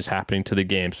changes happening to the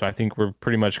game, so I think we're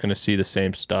pretty much going to see the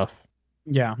same stuff.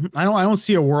 Yeah, I don't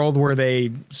see a world where they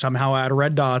somehow add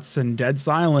red dots and dead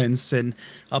silence and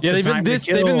up the time to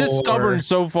kill. They've been this stubborn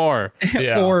so far.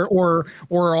 Yeah. or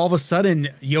all of a sudden,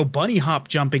 bunny hop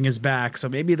jumping is back, so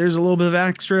maybe there's a little bit of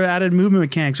extra added movement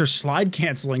mechanics, or slide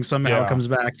canceling somehow comes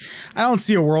back. I don't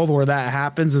see a world where that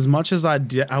happens, as much as I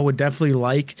would definitely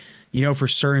like, for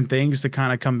certain things to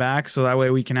kind of come back, so that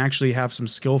way we can actually have some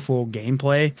skillful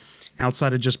gameplay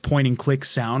outside of just point and click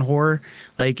sound horror.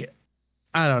 Like,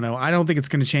 I don't know. I don't think it's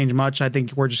going to change much. I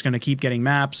think we're just going to keep getting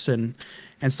maps and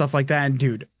stuff like that. And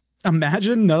dude,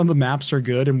 imagine none of the maps are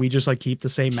good and we just like keep the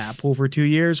same map pool for 2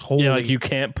 years. Holy. Yeah, like you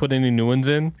can't put any new ones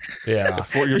in. Yeah.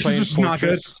 You're playing just not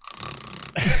good.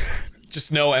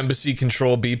 Just no embassy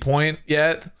control B point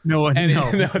yet. No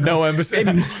embassy.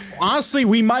 And honestly,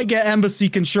 we might get embassy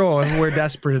control if we're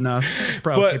desperate enough.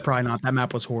 Probably not. That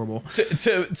map was horrible.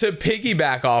 To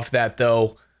piggyback off that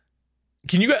though,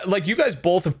 you guys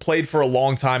both have played for a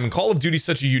long time, and Call of Duty is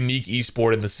such a unique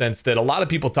esport in the sense that a lot of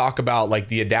people talk about like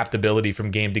the adaptability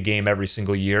from game to game every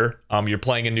single year. You're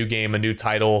playing a new game, a new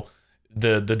title,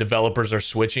 the developers are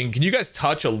switching. Can you guys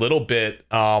touch a little bit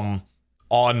on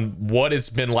what it's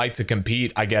been like to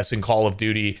compete, I guess, in Call of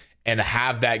Duty and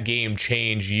have that game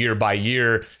change year by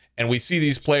year? And we see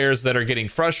these players that are getting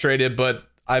frustrated, but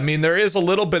I mean, there is a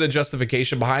little bit of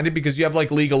justification behind it because you have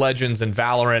like League of Legends and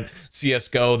Valorant,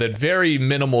 CSGO, that very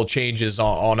minimal changes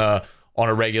on a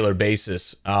regular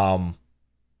basis. Honestly,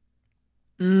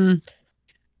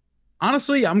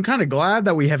 I'm kind of glad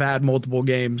that we have had multiple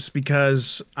games,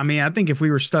 because I mean, I think if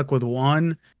we were stuck with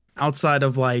one outside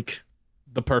of like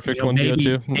the perfect one to go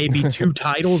to, maybe 2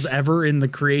 titles ever in the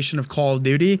creation of Call of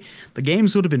Duty, the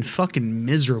games would have been fucking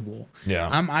miserable. Yeah.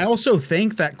 I also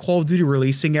think that Call of Duty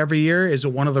releasing every year is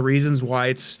one of the reasons why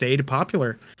it's stayed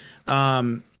popular.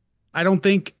 I don't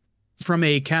think from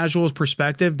a casual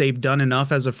perspective, they've done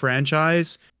enough as a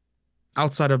franchise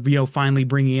outside of, finally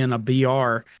bringing in a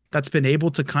BR that's been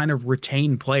able to kind of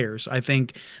retain players. I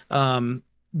think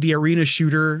the arena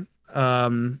shooter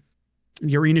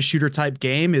type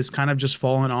game is kind of just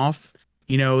falling off.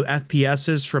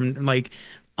 FPSs from like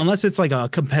unless it's like a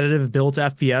competitive built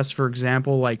FPS, for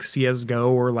example, like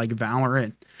CS:GO or like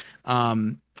Valorant,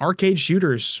 arcade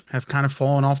shooters have kind of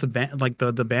fallen off the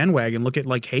bandwagon. Look at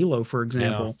like Halo, for Yeah.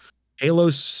 example.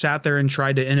 Halo's sat there and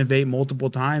tried to innovate multiple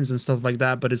times and stuff like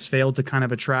that, but it's failed to kind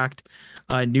of attract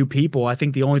new people. I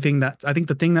think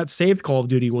the thing that saved Call of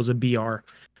Duty was a BR.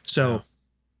 So,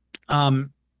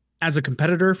 as a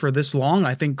competitor for this long,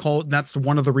 I think that's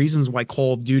one of the reasons why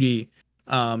Call of Duty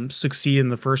succeed in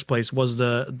the first place was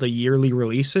the yearly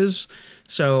releases.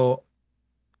 So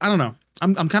I don't know.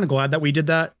 I'm kind of glad that we did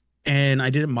that, and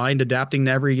I didn't mind adapting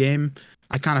to every game.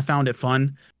 I kind of found it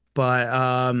fun, but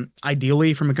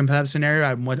ideally, from a competitive scenario,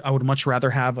 I would much rather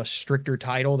have a stricter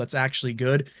title that's actually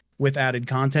good with added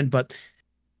content. But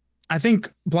I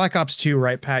think Black Ops 2,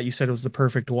 right, Pat? You said it was the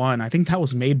perfect one. I think that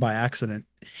was made by accident.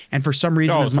 And for some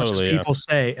reason, Oh, as much totally, as yeah.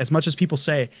 people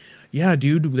say, yeah,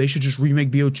 dude, they should just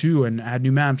remake BO2 and add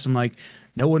new maps. I'm like,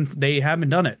 they haven't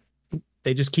done it.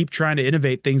 They just keep trying to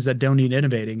innovate things that don't need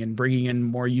innovating and bringing in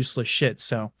more useless shit.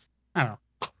 So I don't know.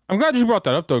 I'm glad you brought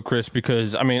that up though, Chris,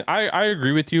 because I mean, I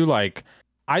agree with you. Like,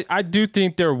 I do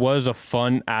think there was a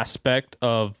fun aspect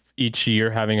of each year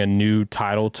having a new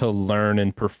title to learn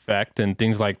and perfect and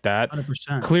things like that.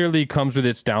 100%. Clearly comes with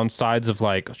its downsides of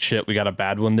like, shit, we got a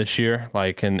bad one this year.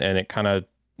 Like, and it kind of,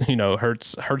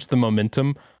 hurts the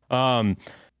momentum.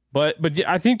 But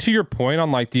yeah, I think to your point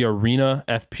on like the arena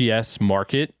FPS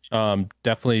market,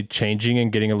 definitely changing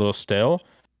and getting a little stale.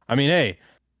 I mean, hey,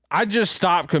 I just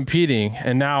stopped competing,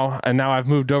 and now I've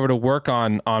moved over to work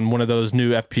on one of those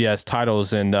new FPS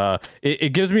titles, and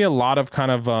it gives me a lot of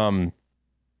kind of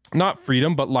not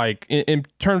freedom, but like in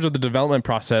terms of the development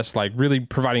process, like really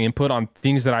providing input on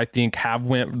things that I think have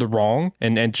went the wrong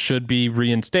and should be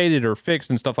reinstated or fixed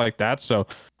and stuff like that. So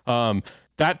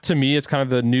that to me is kind of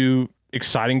the new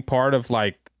exciting part of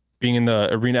like being in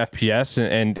the arena FPS,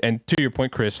 and to your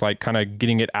point, Chris, like kind of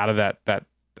getting it out of that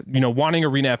wanting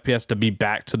arena FPS to be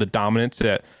back to the dominance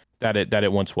that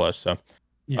it once was. So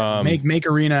Yeah, make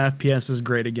arena FPS is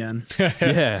great again.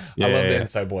 yeah, I love the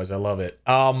insight, boys. I love it.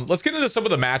 Let's get into some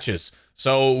of the matches.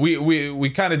 So we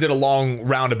kind of did a long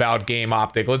roundabout game,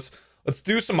 OpTic. Let's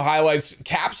do some highlights.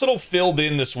 Capsidal filled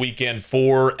in this weekend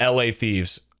for LA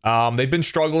Thieves. They've been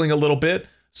struggling a little bit,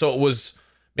 so it was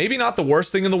maybe not the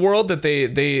worst thing in the world that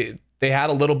they had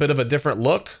a little bit of a different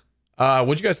look.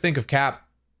 What'd you guys think of Cap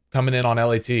coming in on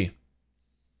LAT?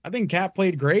 I think Cap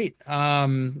played great.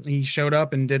 He showed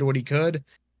up and did what he could.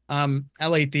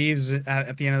 LA Thieves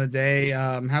at the end of the day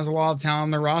has a lot of talent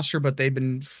on their roster, but they've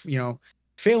been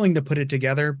failing to put it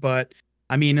together. But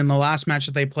I mean, in the last match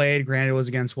that they played, granted it was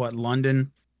against London.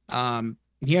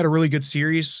 He had a really good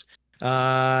series.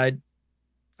 I'm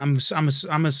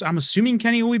assuming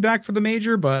Kenny will be back for the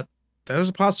major, but there's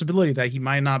a possibility that he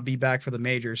might not be back for the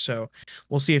major. So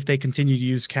we'll see if they continue to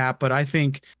use Cap. But I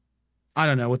think, I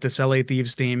don't know, with this LA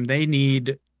Thieves team, they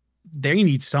need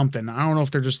something. I don't know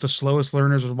if they're just the slowest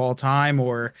learners of all time,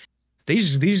 or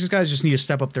these guys just need to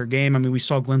step up their game. I mean, we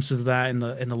saw glimpses of that in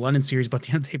the London series, but at the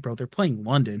end of the day, bro, they're playing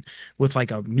London with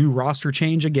like a new roster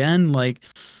change again. Like,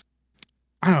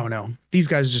 I don't know. These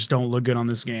guys just don't look good on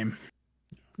this game.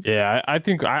 Yeah, I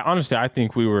think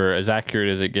we were as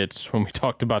accurate as it gets when we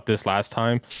talked about this last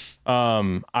time.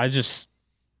 I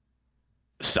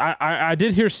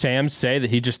did hear Sam say that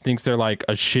he just thinks they're like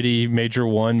a shitty Major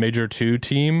 1, Major 2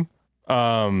 team.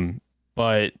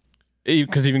 But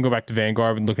because even go back to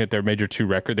Vanguard and looking at their Major 2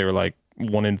 record, they were like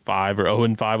 1-5 or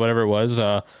 0-5, whatever it was.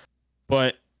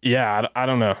 But yeah, I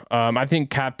don't know. I think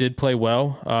Cap did play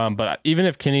well. But even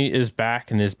if Kenny is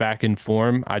back and is back in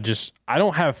form, I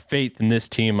don't have faith in this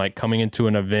team like coming into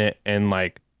an event and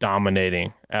like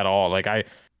dominating at all. Like I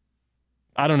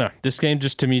don't know. This game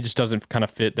just to me just doesn't kind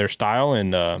of fit their style,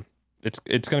 and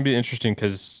it's going to be interesting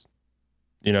because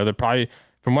they're probably,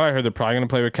 from what I heard, they're probably going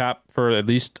to play with Cap for at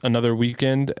least another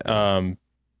weekend.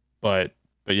 But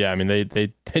yeah, I mean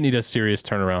they need a serious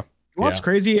turnaround. Well, it's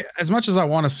crazy. As much as I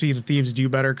want to see the Thieves do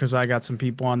better, because I got some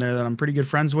people on there that I'm pretty good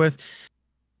friends with,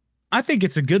 I think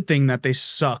it's a good thing that they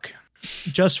suck,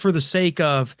 just for the sake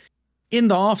of, in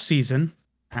the off season,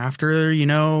 after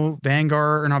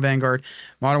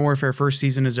Modern Warfare first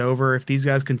season is over, if these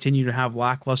guys continue to have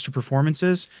lackluster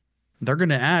performances, they're going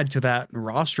to add to that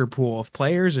roster pool of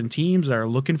players and teams that are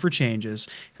looking for changes.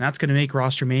 And that's going to make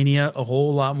rostermania a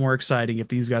whole lot more exciting if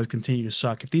these guys continue to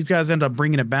suck. If these guys end up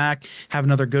bringing it back, have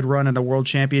another good run at a world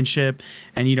championship,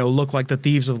 and look like the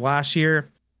Thieves of last year,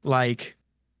 like,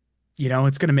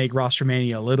 it's going to make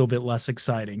rostermania a little bit less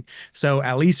exciting. So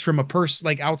at least from a person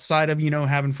like outside of,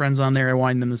 having friends on there and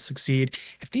wanting them to succeed,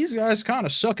 if these guys kind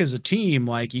of suck as a team,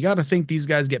 like you got to think these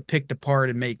guys get picked apart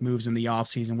and make moves in the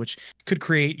offseason, which could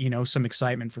create, some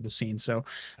excitement for the scene. So,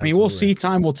 I mean, we'll see.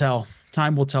 Time will tell.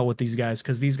 Time will tell with these guys,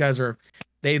 because these guys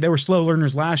they were slow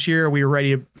learners last year. We were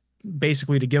ready to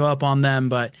basically to give up on them,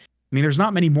 but I mean, there's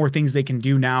not many more things they can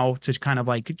do now to kind of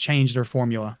like change their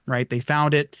formula, right? They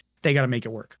found it. They got to make it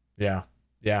work. Yeah.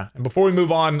 Yeah. And before we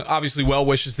move on, obviously, well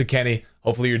wishes to Kenny.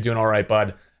 Hopefully you're doing all right,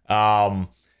 bud.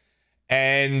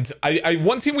 And I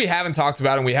one team we haven't talked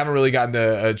about and we haven't really gotten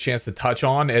a chance to touch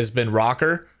on has been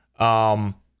ROKKR.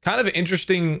 Kind of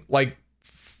interesting, like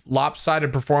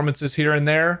lopsided performances here and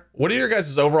there. What are your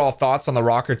guys' overall thoughts on the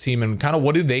ROKKR team, and kind of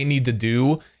what do they need to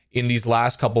do in these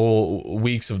last couple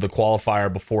weeks of the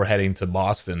qualifier before heading to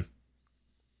Boston?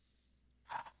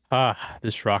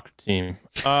 This ROKKR team.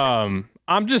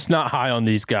 I'm just not high on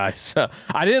these guys.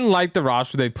 I didn't like the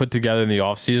roster they put together in the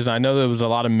offseason. I know there was a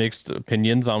lot of mixed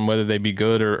opinions on whether they'd be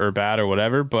good or bad or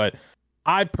whatever, but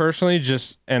I personally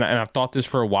just, and I've thought this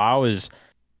for a while, is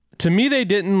to me they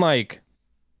didn't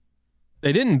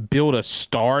build a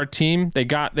star team. They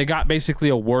got basically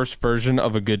a worse version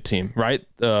of a good team, right?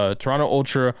 Toronto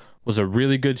Ultra was a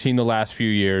really good team the last few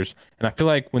years, and I feel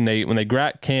like when they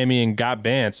got Cammy and got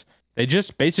Bance, they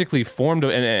just basically formed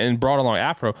and brought along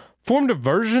Afro, formed a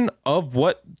version of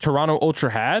what Toronto Ultra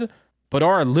had, but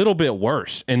are a little bit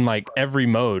worse in like every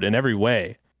mode and every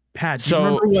way. Pat, do you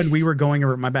remember when we were going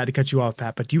over, my bad to cut you off,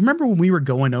 Pat, but do you remember when we were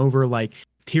going over like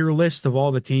tier list of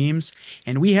all the teams,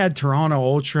 and we had Toronto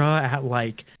Ultra at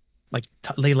like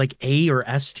A or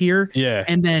S tier? Yeah.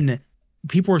 And then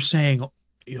people were saying,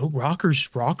 yo,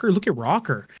 ROKKR, look at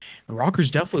ROKKR.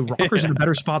 ROKKR's in a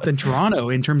better spot than Toronto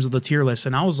in terms of the tier list.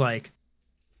 And I was like,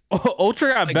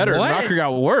 Ultra got better, ROKKR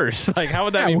got worse. Like, how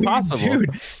would that be possible? Dude,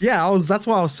 yeah, that's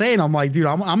what I was saying. I'm like, dude,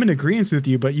 I'm in agreement with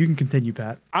you, but you can continue,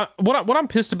 Pat. What I'm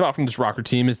pissed about from this ROKKR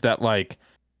team is that like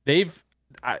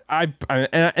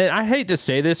I hate to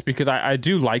say this because I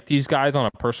do like these guys on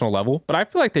a personal level, but I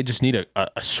feel like they just need a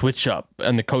switch up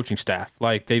in the coaching staff.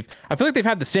 Like I feel like they've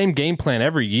had the same game plan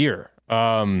every year.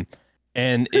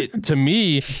 And to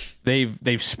me,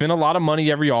 they've spent a lot of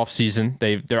money every offseason.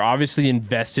 They're obviously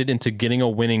invested into getting a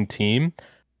winning team,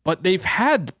 but they've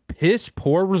had piss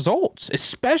poor results,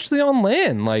 especially on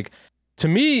LAN. Like, to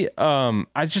me, I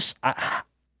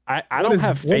don't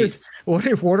have faith. What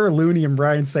are Looney and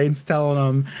Brian Saints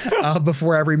telling them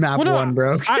before every map one,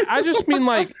 bro? I just mean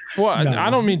like, well, no, I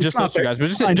don't mean just those two guys, but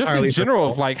just in general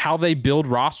of like how they build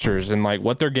rosters and like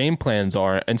what their game plans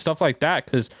are and stuff like that.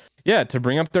 Because yeah, to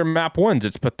bring up their map ones,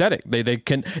 it's pathetic. They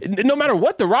can, no matter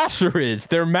what the roster is,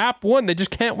 their map one, they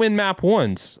just can't win map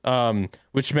ones,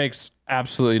 which makes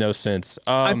absolutely no sense.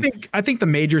 I think the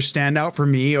major standout for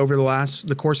me over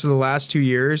the course of the last 2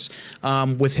 years,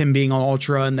 with him being on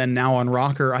Ultra and then now on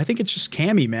ROKKR, I think it's just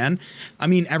Cammy, man. I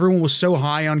mean, everyone was so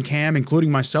high on Cam, including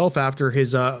myself, after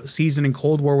his season in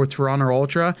Cold War with Toronto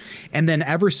Ultra, and then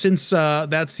ever since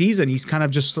that season, he's kind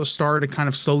of just started to kind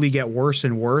of slowly get worse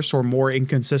and worse, or more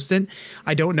inconsistent.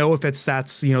 I don't know if that's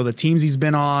the teams he's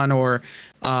been on, or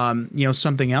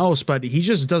something else, but he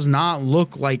just does not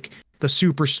look like the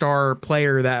superstar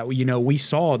player that we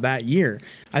saw that year.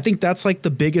 I think that's like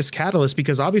the biggest catalyst,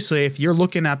 because obviously if you're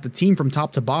looking at the team from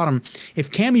top to bottom,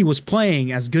 if Cammy was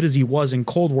playing as good as he was in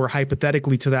Cold War,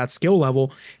 hypothetically to that skill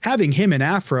level, having him and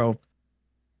Afro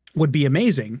would be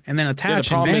amazing. And then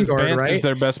Attach and Vanguard, Bance right? is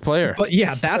their best player. But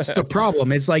yeah, that's the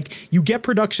problem. It's like you get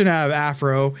production out of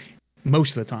Afro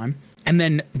most of the time, and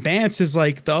then Bance is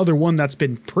like the other one that's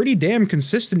been pretty damn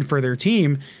consistent for their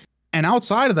team. And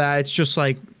outside of that, it's just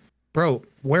like, bro,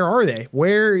 where are they?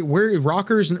 Where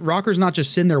ROKKR's not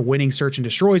just sitting there winning search and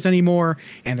destroys anymore,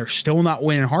 and they're still not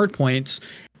winning hard points.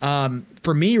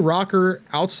 For me, ROKKR,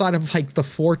 outside of like the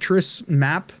Fortress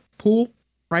map pool,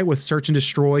 right, with search and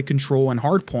destroy, control, and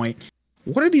hard point,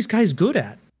 what are these guys good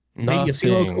at? Maybe a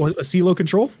CeeLo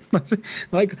control?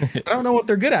 Like, I don't know what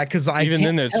they're good at, because even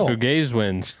then there's Fugaze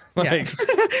wins. Like,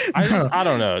 yeah. I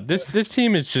don't know. This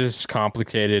team is just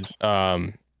complicated.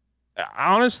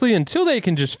 Honestly, until they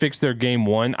can just fix their game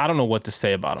one, I don't know what to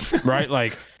say about them, right?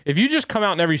 Like, if you just come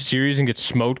out in every series and get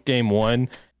smoked game one,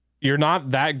 you're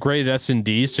not that great at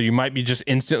S&D, so you might be just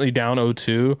instantly down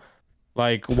 0-2.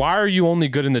 Like, why are you only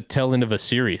good in the tail end of a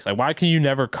series? Like, why can you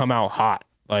never come out hot?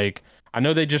 Like, I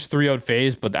know they just 3-0'd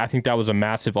FaZe, but I think that was a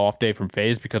massive off day from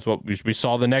FaZe, because what we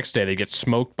saw the next day, they get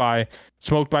smoked by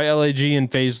LAG,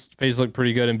 and FaZe looked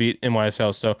pretty good and beat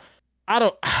MWII. So I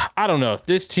don't know.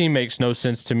 This team makes no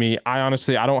sense to me. I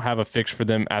don't have a fix for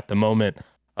them at the moment.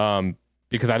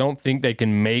 because I don't think they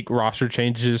can make roster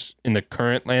changes in the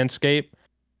current landscape.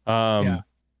 Yeah.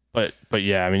 But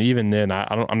yeah, I mean, even then,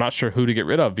 I'm not sure who to get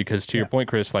rid of, because to your point,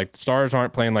 Chris, like the stars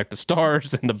aren't playing like the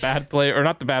stars, and the bad player, or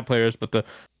not the bad players, but the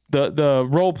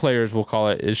role players, we'll call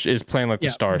it, is playing like the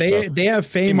stars. They have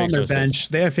Fame on their no bench. sense.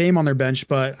 They have Fame on their bench,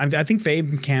 but I think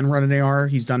Fame can run an AR.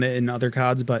 He's done it in other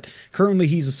CODs, but currently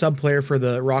he's a sub player for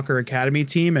the ROKKR Academy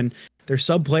team, and their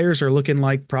sub players are looking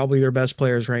like probably their best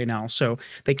players right now. So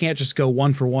they can't just go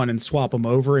 1-for-1 and swap them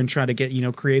over and try to get,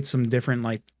 create some different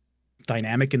like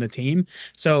dynamic in the team.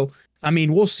 So I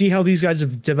mean, we'll see how these guys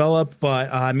have developed,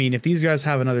 but I mean, if these guys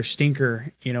have another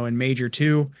stinker, in Major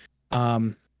 2,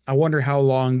 I wonder how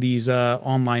long these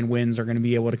online wins are going to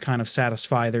be able to kind of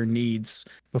satisfy their needs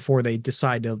before they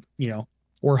decide to,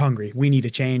 we're hungry. We need to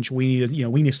change. We need to,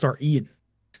 we need to start eating.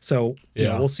 So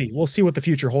we'll see. We'll see what the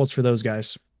future holds for those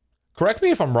guys. Correct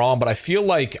me if I'm wrong, but I feel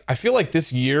like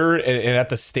this year and at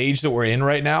the stage that we're in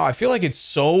right now, I feel like it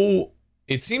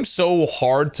seems so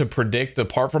hard to predict,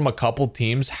 apart from a couple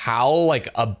teams, how like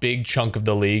a big chunk of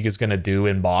the league is going to do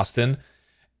in Boston.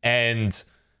 And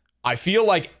I feel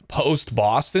like post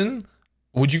Boston,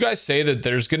 would you guys say that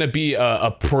there's going to be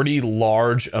a pretty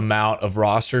large amount of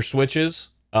roster switches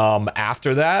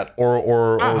after that,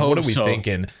 or what are we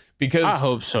thinking? Because I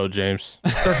hope so, James.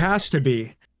 There has to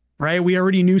be, right? We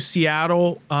already knew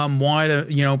Seattle wanted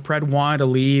to, Pred wanted to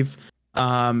leave.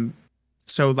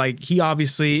 So like he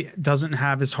obviously doesn't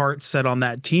have his heart set on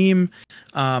that team.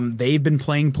 They've been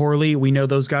playing poorly. We know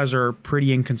those guys are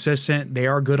pretty inconsistent. They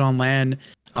are good on LAN.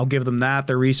 I'll give them that.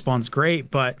 Their respawn's great,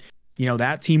 but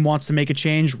that team wants to make a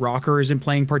change. ROKKR isn't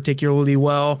playing particularly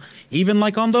well. Even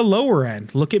like on the lower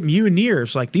end, look at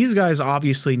Mutineers. Like these guys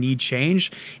obviously need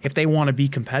change if they want to be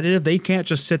competitive. They can't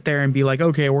just sit there and be like,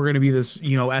 okay, we're going to be this,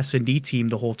 S&D team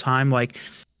the whole time. Like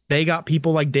they got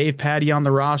people like Dave Patty on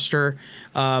the roster.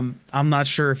 I'm not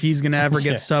sure if he's going to ever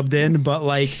get subbed in, but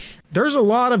like there's a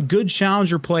lot of good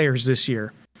challenger players this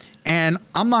year. And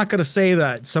I'm not going to say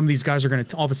that some of these guys are going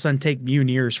to all of a sudden take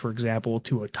Mutineers, for example,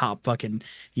 to a top fucking,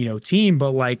 team.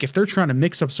 But like if they're trying to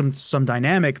mix up some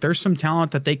dynamic, there's some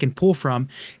talent that they can pull from.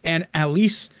 And at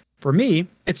least for me,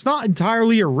 it's not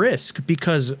entirely a risk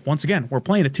because once again, we're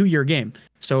playing a 2-year game.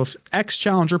 So if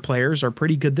ex-challenger players are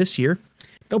pretty good this year,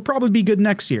 they'll probably be good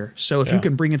next year. So if you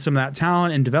can bring in some of that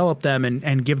talent and develop them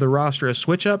and give the roster a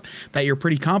switch up that you're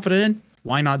pretty confident in,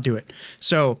 why not do it?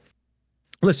 So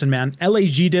listen, man,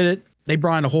 LAG did it. They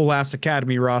brought in a whole ass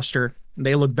academy roster.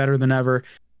 They look better than ever.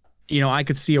 I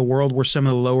could see a world where some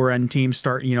of the lower end teams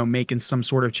start, making some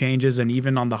sort of changes. And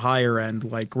even on the higher end,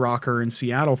 like ROKKR and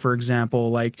Seattle, for example,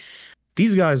 like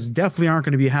these guys definitely aren't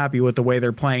going to be happy with the way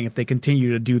they're playing if they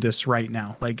continue to do this right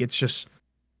now. Like it's just,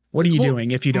 what are you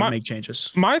doing if you don't make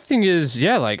changes? My thing is,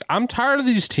 like I'm tired of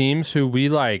these teams who we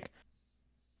like.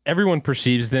 Everyone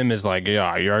perceives them as like, you're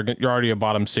already a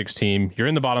bottom 6 team. You're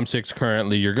in the bottom 6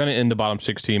 currently. You're going to end the bottom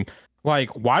 6 team.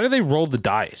 Like, why do they roll the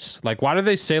dice? Like, why do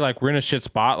they say like we're in a shit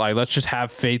spot? Like, let's just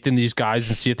have faith in these guys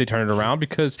and see if they turn it around.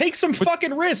 Because take some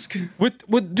fucking risk with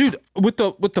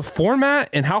the format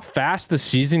and how fast the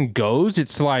season goes.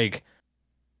 It's like,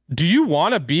 do you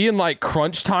want to be in like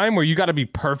crunch time where you got to be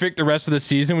perfect the rest of the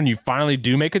season when you finally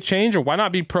do make a change, or why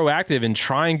not be proactive and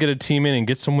try and get a team in and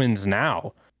get some wins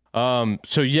now?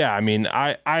 So yeah, I mean,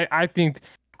 I think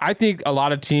a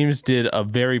lot of teams did a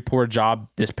very poor job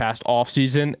this past off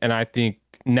season, and I think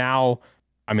now,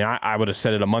 I mean, I would have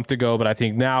said it a month ago, but I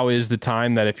think now is the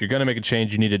time that if you're gonna make a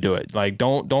change, you need to do it. Like,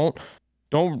 don't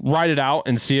write it out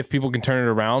and see if people can turn it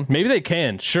around. Maybe they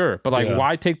can, sure, but like,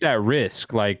 why take that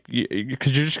risk? Like,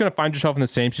 because you're just gonna find yourself in the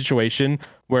same situation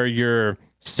where you're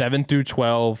 7 through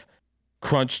 12.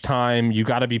 Crunch time, you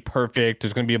got to be perfect.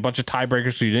 There's going to be a bunch of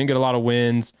tiebreakers, so you didn't get a lot of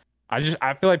wins. I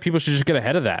feel like people should just get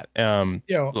ahead of that.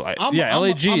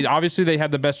 LAG obviously they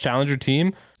had the best challenger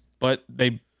team, but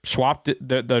they swapped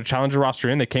the challenger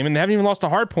roster in. They came in, they haven't even lost a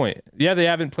hard point. Yeah, they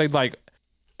haven't played like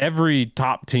every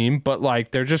top team, but like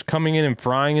they're just coming in and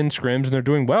frying in scrims, and they're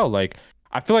doing well. Like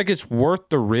I feel like it's worth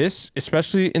the risk,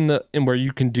 especially in where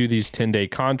you can do these 10-day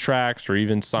contracts or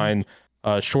even sign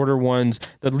shorter ones.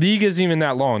 The league isn't even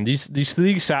that long. These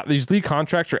league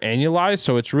contracts are annualized,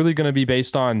 so it's really going to be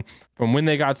based on from when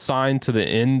they got signed to the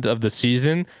end of the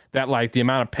season that like the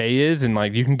amount of pay is, and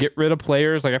like you can get id of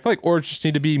players. Like I feel like Orgs just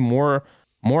need to be more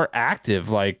active,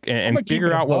 like and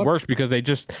figure out what works, because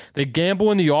they gamble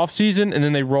in the off season and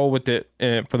then they roll with it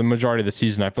for the majority of the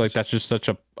season. I feel like that's just such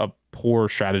a poor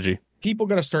strategy. People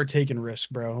got to start taking risks,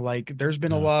 bro. Like there's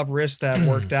been a lot of risks that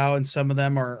worked out, and some of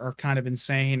them are kind of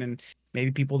insane, and maybe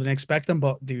people didn't expect them.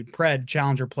 But dude, Pred,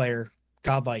 challenger player,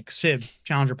 godlike. Sib,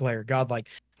 challenger player, godlike.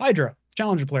 Hydra,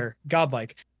 challenger player,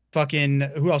 godlike. Fucking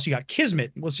who else you got?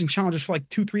 Kismet was in challengers for like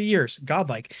 2-3 years.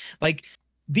 Godlike. Like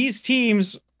these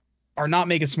teams are not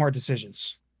making smart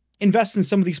decisions. Invest in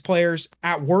some of these players.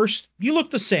 At worst, you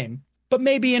look the same. But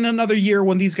maybe in another year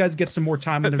when these guys get some more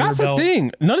time under their belt. That's the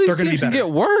thing. None of these teams can get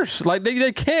worse. Like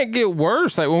they can't get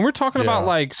worse. Like when we're talking about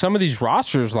like some of these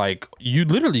rosters, like you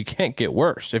literally can't get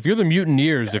worse. If you're the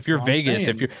Mutineers, if you're Vegas,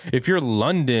 if you're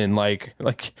London, like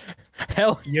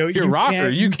hell, you're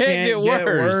ROKKR. You can't get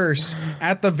worse.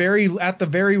 At the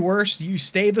very worst, you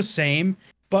stay the same.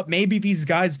 But maybe these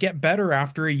guys get better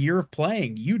after a year of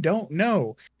playing. You don't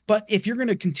know. But if you're going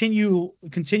to continually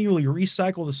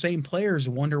recycle the same players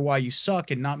and wonder why you suck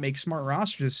and not make smart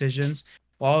roster decisions,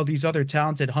 while all these other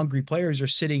talented, hungry players are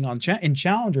sitting in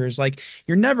challengers, like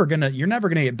you're never gonna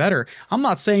get better. I'm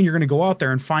not saying you're gonna go out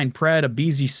there and find Pred, a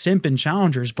BZ simp in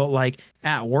challengers, but like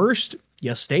at worst,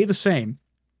 you stay the same.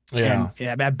 Yeah.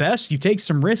 And at best, you take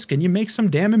some risk and you make some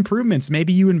damn improvements.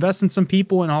 Maybe you invest in some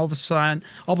people, and all of a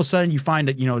sudden, you find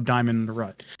it, a diamond in the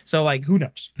rut. So like, who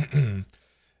knows?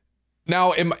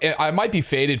 Now, I might be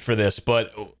faded for this,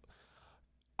 but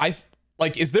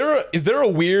is there a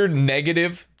weird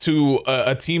negative to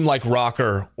a team like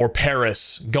ROKKR or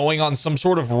Paris going on some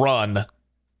sort of run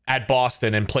at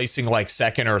Boston and placing like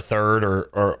second or third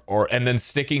or and then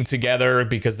sticking together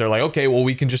because they're like, okay, well,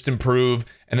 we can just improve,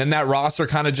 and then that roster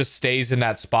kind of just stays in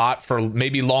that spot for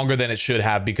maybe longer than it should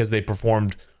have because they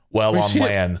performed well on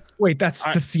LAN. Wait, that's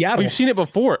the Seattle. We've seen it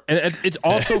before, and it's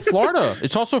also Florida.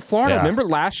 It's also Florida. Yeah. Remember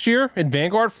last year in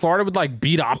Vanguard, Florida would like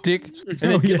beat OpTic and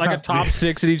then get like a top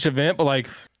 6 at each event, but like,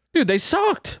 dude, they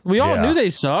sucked. We all knew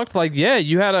they sucked. Like, yeah,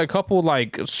 you had a couple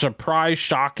like surprise,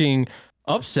 shocking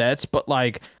upsets, but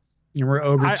like,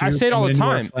 I say it all the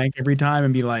time. Flank every time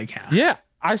and be like, yeah.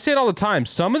 I say it all the time.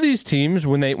 Some of these teams,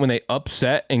 when they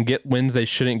upset and get wins they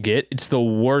shouldn't get, it's the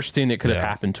worst thing that could have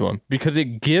happened to them, because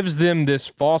it gives them this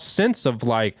false sense of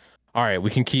like, all right,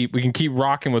 we can keep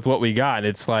rocking with what we got. And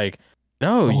it's like,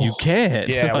 no, you can't.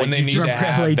 Yeah, like, when they need to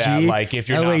have LAG, that, like if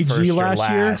you're LAG not first, you're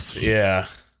last year.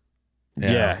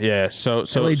 Yeah. So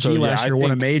LAG last year won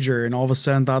a major, and all of a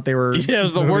sudden thought they were. Yeah, it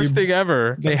was the worst thing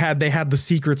ever. They had the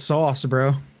secret sauce,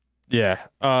 bro. Yeah.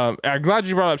 I'm glad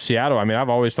you brought up Seattle. I mean, I've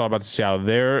always thought about the Seattle.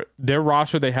 Their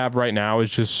roster they have right now is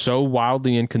just so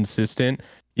wildly inconsistent.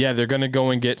 Yeah, they're going to go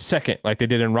and get second like they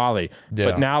did in Raleigh. Yeah.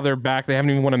 But now they're back. They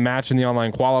haven't even won a match in the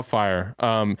online qualifier.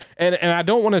 And I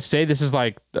don't want to say this is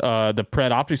like the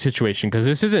Pred OpTic situation, because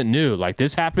this isn't new. Like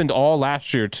this happened all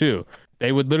last year too.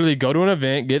 They would literally go to an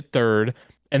event, get third,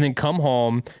 and then come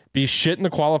home, be shit in the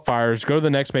qualifiers, go to the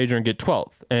next major and get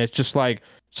 12th. And it's just like,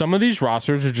 some of these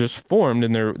rosters are just formed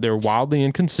and they're wildly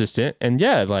inconsistent. And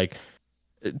yeah, like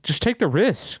just take the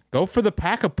risk. Go for the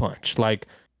pack-a-punch. Like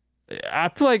I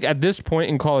feel like at this point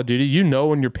in Call of Duty,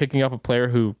 when you're picking up a player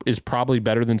who is probably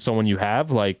better than someone you have,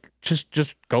 like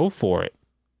just go for it.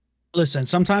 Listen,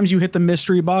 sometimes you hit the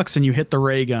mystery box and you hit the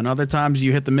ray gun. Other times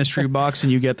you hit the mystery box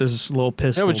and you get this little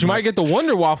pistol. Yeah, but you might get the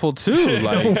Wonder Waffle too.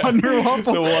 Like the Wonder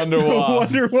Waffle. The Wonder Waffle. The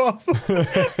Wonder Waffle.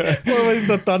 What was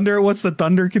the Thunder? What's the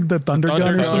Thunder? The Thunder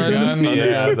Gun or something?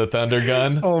 Yeah, the Thunder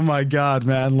Gun. Oh my God,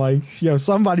 man! Like,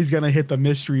 somebody's gonna hit the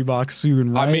mystery box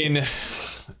soon, right? I mean,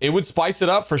 it would spice it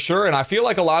up for sure. And I feel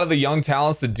like a lot of the young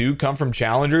talents that do come from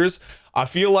challengers, I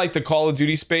feel like the Call of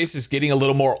Duty space is getting a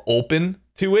little more open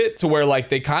to it, to where like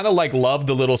they kind of like love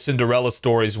the little Cinderella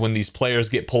stories when these players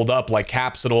get pulled up, like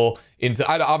Capsidal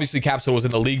obviously Capsidal was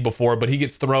in the league before, but he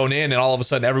gets thrown in and all of a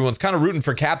sudden everyone's kind of rooting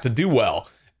for Cap to do well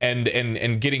and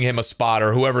getting him a spot,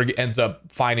 or whoever ends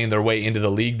up finding their way into the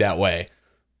league that way.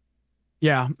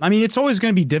 Yeah, I mean, it's always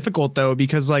going to be difficult though,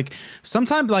 because like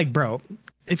sometimes, like, bro,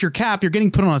 if you're Cap, you're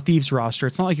getting put on a Thieves roster.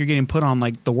 It's not like you're getting put on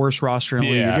like the worst roster in the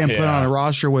league. You're getting put on a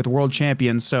roster with world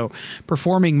champions, so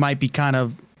performing might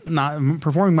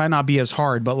not be as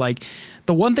hard. But like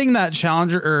the one thing that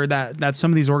challenger, or that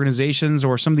some of these organizations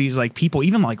or some of these like people,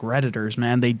 even like Redditors,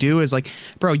 man, they do is like,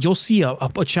 bro, you'll see a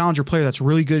challenger player that's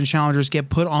really good in challengers get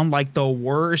put on like the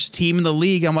worst team in the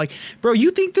league. I'm like, bro, you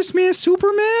think this man's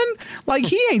Superman? Like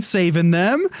he ain't saving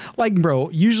them. Like, bro,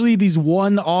 usually these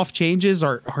one-off changes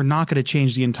are not going to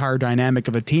change the entire dynamic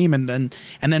of a team. And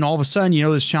then all of a sudden,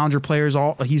 this challenger player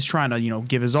he's trying to,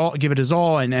 give it his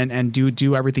all and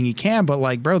do everything he can. But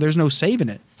like, bro, there's no saving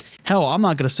it. Hell, I'm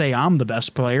not going to say I'm the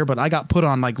best player, but I got put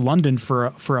on like London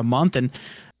for a month, and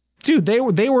dude,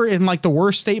 they were in like the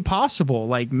worst state possible,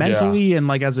 like mentally and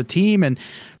like as a team, and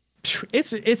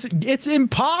it's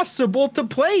impossible to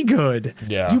play good.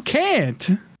 Yeah, you can't.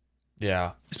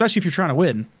 Yeah, especially if you're trying to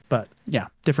win. But yeah,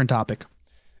 different topic.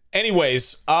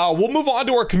 Anyways, we'll move on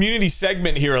to our community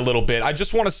segment here a little bit. I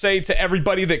just want to say to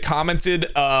everybody that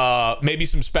commented, maybe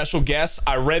some special guests.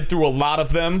 I read through a lot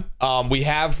of them. We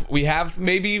have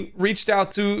maybe reached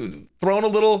out to thrown a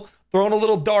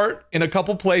little dart in a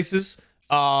couple places.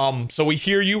 So we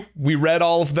hear you. We read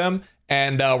all of them,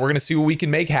 and we're gonna see what we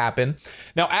can make happen.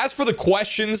 Now, as for the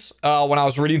questions, when I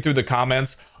was reading through the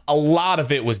comments, a lot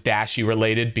of it was Dashy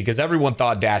related because everyone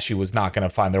thought Dashy was not going to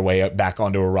find their way back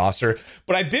onto a roster.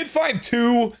 But I did find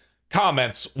two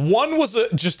comments. One was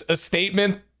just a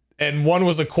statement and one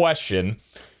was a question.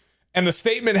 And the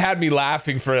statement had me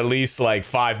laughing for at least like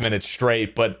 5 minutes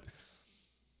straight. But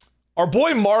our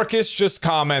boy Marcus just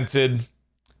commented,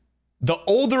 "The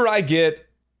older I get,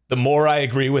 the more I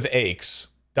agree with Aches. ...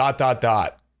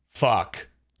 Fuck.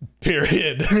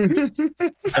 Period."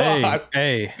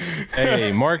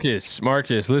 Hey, Marcus,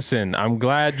 listen, I'm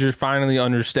glad you're finally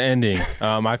understanding.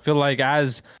 I feel like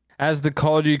as the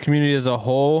Call of Duty community as a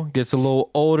whole gets a little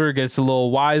older, gets a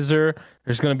little wiser,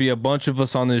 there's going to be a bunch of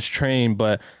us on this train,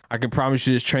 but I can promise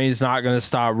you this train's not going to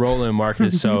stop rolling,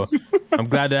 Marcus. So I'm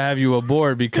glad to have you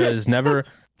aboard because never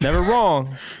wrong,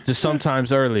 just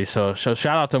sometimes early. So shout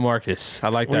out to Marcus. I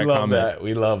like that comment.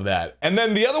 We love that. And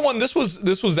then the other one, this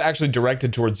was actually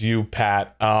directed towards you,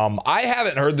 Pat. I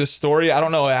haven't heard this story. I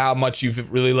don't know how much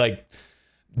you've really like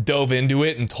dove into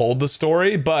it and told the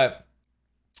story, but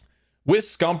with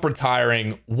Scump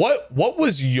retiring, what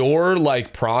was your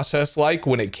like process like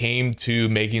when it came to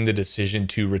making the decision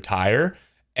to retire?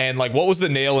 And like, what was the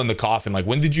nail in the coffin? Like,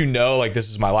 when did you know like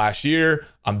this is my last year?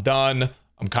 I'm done.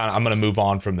 I'm going to move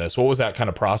on from this. What was that kind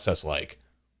of process like?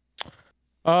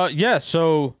 Yeah.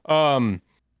 So,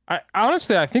 I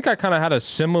honestly, I think I kind of had a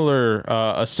similar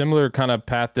kind of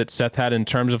path that Seth had in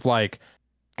terms of like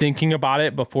thinking about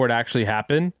it before it actually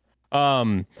happened.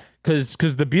 Cause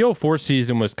the BO4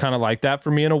 season was kind of like that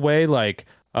for me in a way. Like,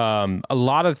 a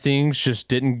lot of things just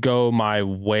didn't go my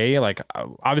way. Like,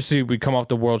 obviously we come off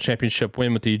the world championship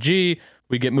win with EG,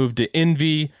 we get moved to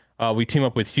Envy, we team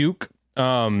up with Huke.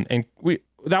 And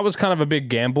that was kind of a big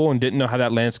gamble and didn't know how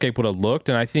that landscape would have looked.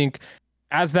 And I think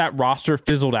as that roster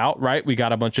fizzled out, right, we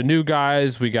got a bunch of new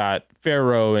guys. We got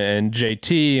Pharaoh and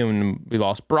JT, and we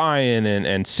lost Brian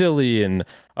and Silly. And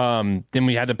then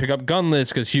we had to pick up Gunless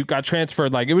because Hugh got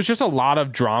transferred. Like, it was just a lot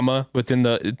of drama within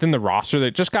the roster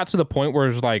that just got to the point where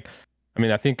it was like, I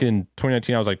mean, I think in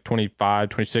 2019, I was like 25,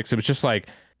 26. It was just like,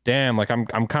 damn, like I'm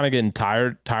kind of getting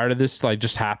tired of this, like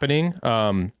just happening.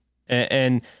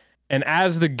 And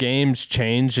as the games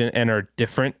change and are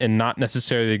different and not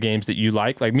necessarily the games that you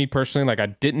like me personally, like I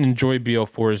didn't enjoy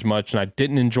BO4 as much and I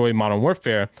didn't enjoy Modern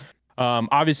Warfare.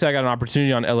 Obviously I got an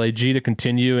opportunity on LAG to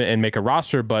continue and make a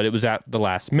roster, but it was at the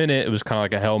last minute. It was kind of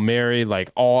like a Hail Mary, like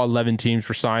all 11 teams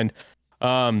were signed.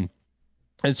 And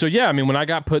so, yeah, I mean, when I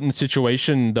got put in a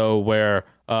situation though, where,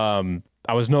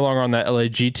 I was no longer on that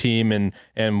LAG team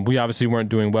and we obviously weren't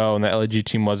doing well and the LAG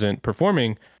team wasn't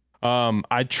performing.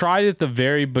 I tried at the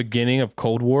very beginning of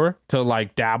Cold War to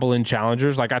like dabble in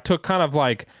challengers. Like I took kind of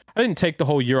like, I didn't take the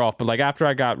whole year off, but like after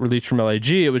I got released from LAG,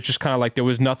 it was just kind of like there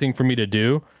was nothing for me to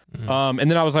do. Mm-hmm.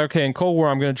 And then I was like, okay, in Cold War,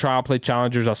 I'm going to try out play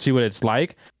challengers. I'll see what it's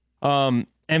like. And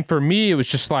for me, it was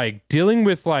just like dealing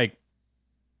with like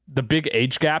the big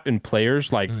age gap in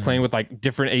players, like playing with like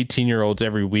different 18-year-olds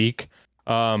every week.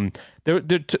 And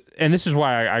this is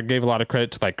why I gave a lot of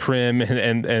credit to like Krim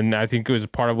and I think it was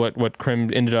part of what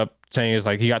Krim ended up saying is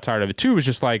like he got tired of it too. Was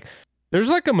just like there's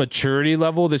like a maturity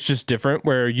level that's just different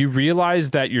where you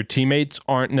realize that your teammates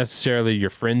aren't necessarily your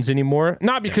friends anymore.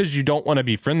 Not because you don't want to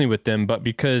be friendly with them, but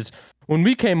because when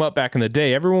we came up back in the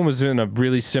day, everyone was in a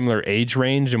really similar age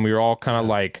range and we were all kind of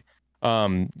like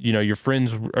your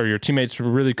friends or your teammates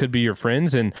really could be your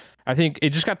friends. And I think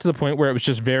it just got to the point where it was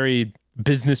just very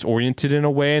business oriented in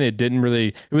a way, and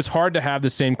it was hard to have the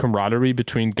same camaraderie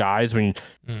between guys when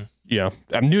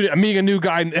I'm meeting a new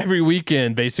guy every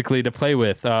weekend basically to play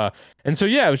with, and so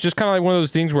yeah, it was just kind of like one of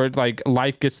those things where like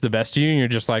life gets the best of you and you're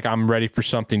just like, I'm ready for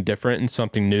something different and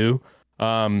something new.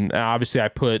 And obviously I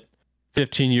put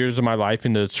 15 years of my life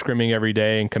into scrimming every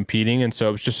day and competing, and so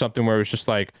it was just something where it was just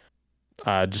like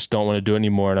I just don't want to do it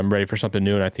anymore and I'm ready for something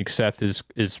new. And I think Seth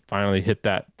is finally hit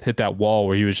that wall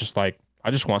where he was just like, I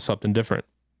just want something different.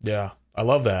 Yeah, I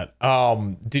love that.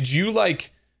 Did you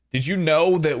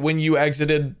know that when you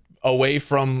exited away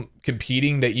from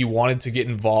competing that you wanted to get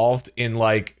involved in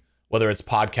like, whether it's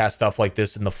podcast stuff like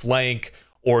this in the flank,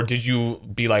 or did you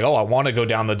be like, oh, I want to go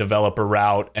down the developer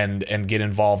route and get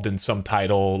involved in some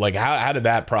title? Like how did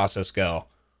that process go?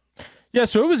 Yeah,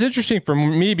 so it was interesting for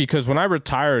me because when I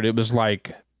retired, it was like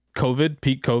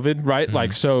peak COVID, right? Mm-hmm.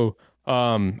 Like, so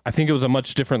I think it was a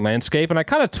much different landscape. And I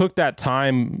kind of took that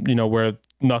time, where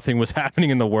nothing was happening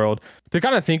in the world, to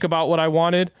kind of think about what I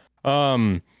wanted.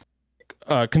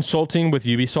 Consulting with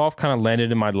Ubisoft kind of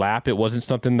landed in my lap. It wasn't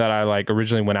something that I like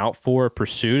originally went out for or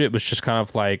pursued. It was just kind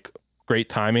of like great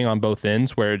timing on both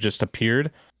ends where it just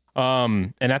appeared.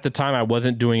 And at the time I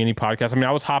wasn't doing any podcasts. I mean,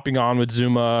 I was hopping on with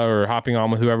Zuma or hopping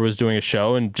on with whoever was doing a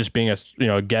show and just being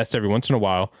a guest every once in a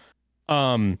while.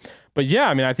 But yeah,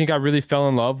 I mean, I think I really fell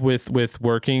in love with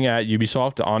working at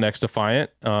Ubisoft on X Defiant.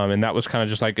 And that was kind of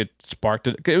just like, it sparked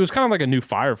it. It was kind of like a new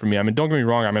fire for me. I mean, don't get me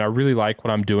wrong. I mean, I really like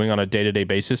what I'm doing on a day-to-day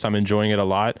basis. I'm enjoying it a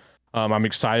lot. I'm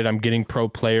excited. I'm getting pro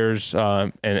players,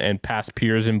 and past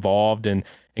peers involved and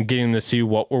getting to see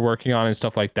what we're working on and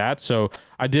stuff like that. So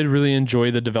I did really enjoy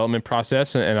the development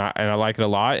process and I like it a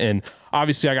lot. And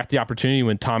obviously I got the opportunity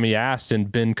when Tommy asked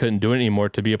and Ben couldn't do it anymore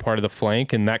to be a part of the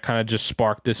flank. And that kind of just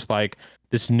sparked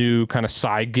this new kind of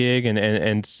side gig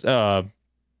and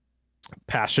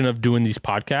passion of doing these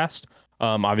podcasts.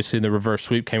 Obviously the reverse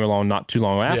sweep came along not too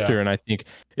long after. And I think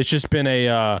it's just been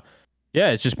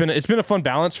it's been a fun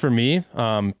balance for me.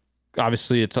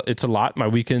 Obviously it's a lot. My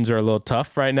weekends are a little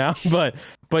tough right now,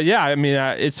 but yeah, I mean,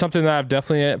 it's something that I've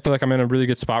definitely feel like I'm in a really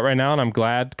good spot right now. And I'm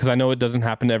glad, because I know it doesn't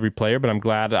happen to every player, but I'm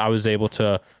glad I was able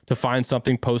to find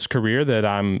something post career that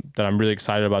I'm really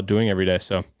excited about doing every day.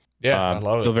 So yeah, I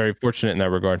love it. Feel very fortunate in that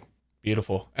regard.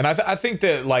 Beautiful. And I think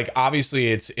that, like, obviously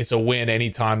it's a win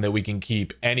anytime that we can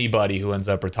keep anybody who ends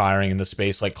up retiring in the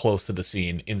space, like, close to the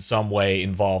scene in some way,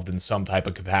 involved in some type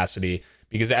of capacity,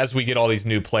 because as we get all these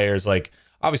new players, like,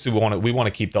 obviously we want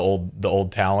to keep the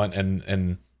old talent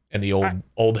and the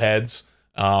old heads,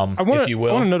 if you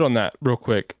will. I want to note on that real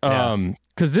quick.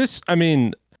 Cause this, I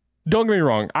mean, don't get me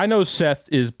wrong. I know Seth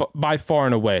is by far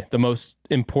and away the most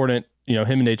important, him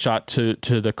and Nate shot to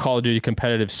the Call of Duty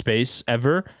competitive space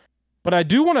ever. But I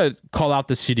do want to call out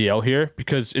the CDL here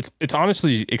because it's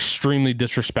honestly extremely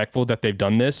disrespectful that they've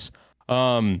done this.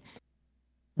 When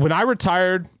I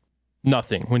retired,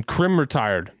 nothing. When Krim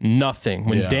retired, nothing.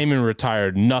 When Damon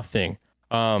retired, nothing.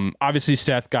 Obviously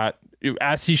Seth got,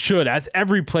 as he should, as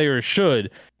every player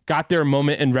should, got their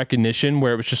moment in recognition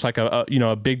where it was just like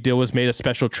a big deal was made, a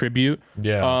special tribute.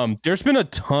 There's been a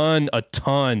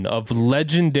ton of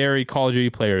legendary Call of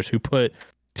Duty players who put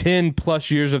 10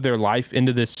 plus years of their life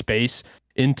into this space,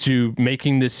 into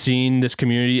making this scene, this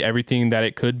community, everything that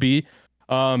it could be.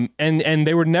 And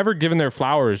they were never given their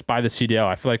flowers by the CDL.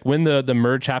 I feel like when the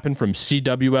merge happened from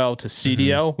CWL to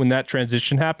CDL, when that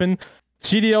transition happened,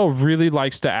 CDL really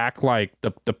likes to act like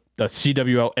the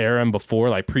CWL era and before,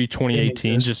 like pre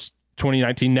 2018, just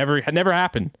 2019 never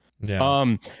happened.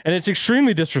 And it's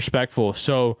extremely disrespectful.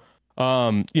 So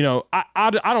I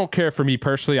don't care. For me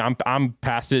personally, I'm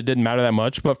past it. It didn't matter that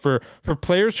much. But for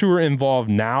players who are involved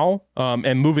now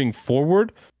and moving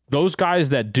forward, those guys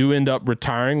that do end up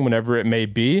retiring whenever it may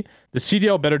be, the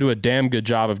CDL better do a damn good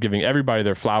job of giving everybody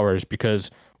their flowers, because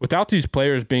without these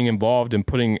players being involved and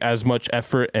putting as much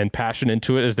effort and passion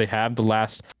into it as they have the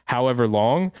last however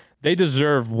long, they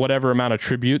deserve whatever amount of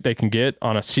tribute they can get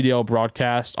on a CDL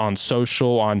broadcast, on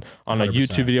social, on a 100%.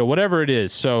 YouTube video, whatever it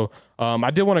is. So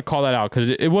I did want to call that out because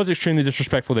it was extremely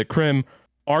disrespectful that Krim,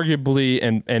 arguably,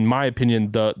 and in my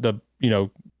opinion, the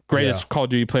greatest Call of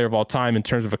Duty player of all time in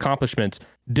terms of accomplishments,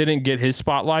 didn't get his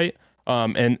spotlight.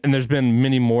 And there's been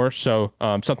many more. So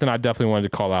something I definitely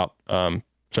wanted to call out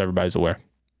so everybody's aware.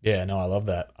 Yeah, no, I love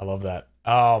that.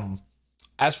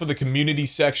 As for the community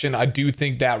section, I do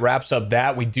think that wraps up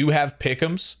that. We do have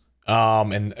pick'ems.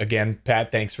 And again,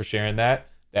 Pat, thanks for sharing that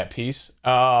piece.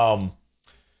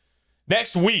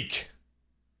 Next week,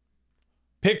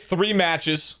 pick 3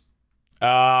 matches. You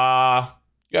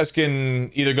guys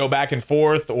can either go back and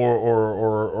forth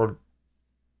or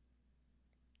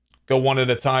go one at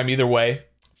a time, either way.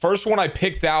 First one I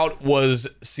picked out was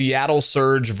Seattle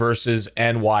Surge versus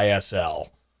NYSL.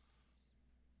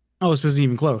 Oh, this isn't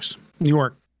even close. New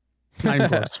York, not even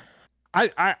close.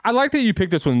 I like that you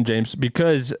picked this one, James,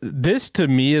 because this to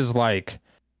me is like,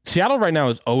 Seattle right now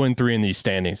is 0-3 in these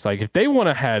standings. Like, if they want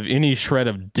to have any shred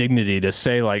of dignity to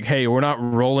say like, hey, we're not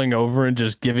rolling over and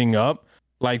just giving up,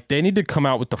 like, they need to come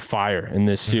out with the fire in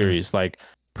this series. Like,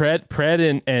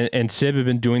 Pred and Sib have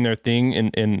been doing their thing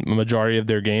in the majority of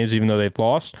their games, even though they've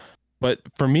lost. But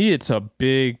for me, it's a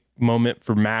big moment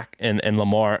for Mac and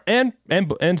Lamar and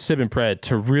Sib and Pred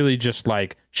to really just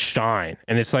like shine.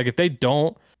 And it's like, if they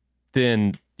don't,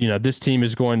 then this team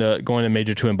is going to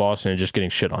Major 2 in Boston and just getting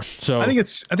shit on. So I think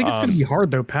it's going to be hard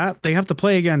though, Pat. They have to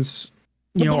play against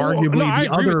arguably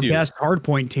the other best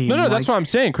hardpoint team. No, that's what I'm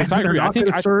saying, Chris. I agree.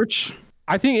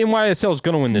 I think NYSL is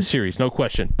going to win this series, no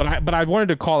question. But I wanted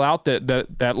to call out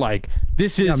that like,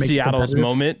 this is Seattle's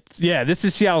moment. Yeah, this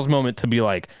is Seattle's moment to be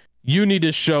like, you need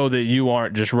to show that you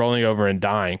aren't just rolling over and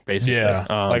dying, basically. Yeah,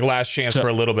 like last chance for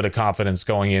a little bit of confidence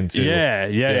going into. Yeah,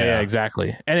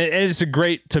 exactly. And it's a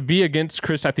great to be against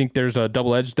Chris. I think there's a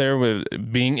double edge there with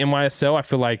being MYSL. I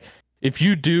feel like if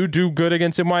you do good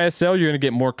against MYSL, you're going to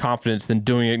get more confidence than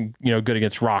doing it, good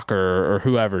against ROKKR or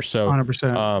whoever. So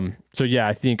 100%. So yeah,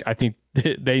 I think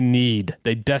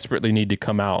they desperately need to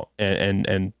come out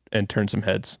and turn some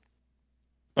heads.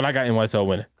 But I got MYSL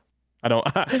winning. I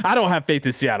don't have faith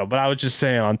in Seattle, but I was just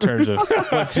saying on terms of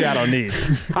what Seattle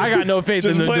needs. I got no faith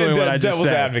in them doing what I just devil's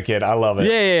said. Advocate. I love it.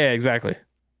 Yeah, exactly.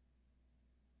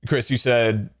 Chris, you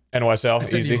said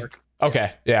NYSL easy.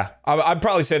 Okay, yeah, I'd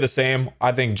probably say the same.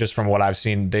 I think just from what I've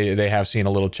seen, they have seen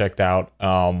a little checked out.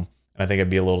 And I think I'd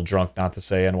be a little drunk not to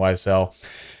say NYSL.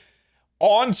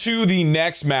 On to the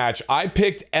next match. I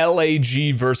picked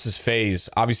LAG versus FaZe.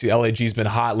 Obviously, LAG's been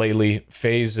hot lately.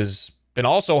 FaZe has been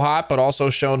also hot, but also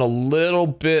shown a little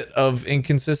bit of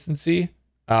inconsistency.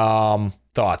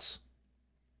 Thoughts?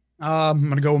 I'm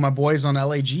gonna go with my boys on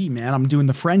LAG, man. I'm doing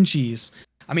the Frenchies.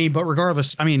 But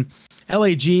regardless,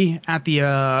 LAG at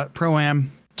the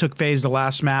Pro-Am took FaZe the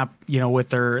last map, with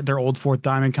their old 4th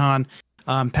Diamond Con.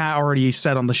 Pat already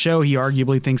said on the show he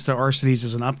arguably thinks that Arcades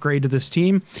is an upgrade to this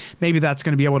team. Maybe that's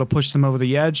going to be able to push them over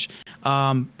the edge.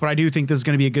 But I do think this is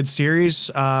going to be a good series.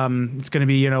 It's going to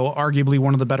be, arguably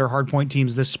one of the better hardpoint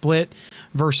teams this split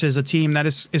versus a team that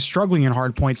is struggling in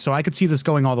hardpoint. So I could see this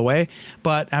going all the way.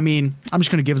 But I'm just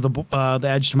going to give the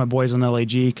edge to my boys on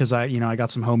LAG because I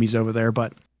got some homies over there.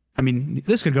 But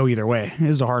this could go either way. This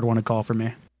is a hard one to call for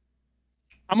me.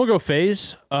 I'm gonna go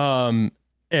FaZe.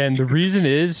 And the reason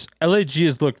is LAG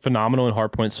has looked phenomenal in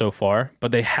hardpoint so far,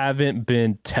 but they haven't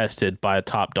been tested by a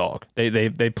top dog.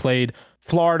 They played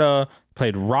Florida,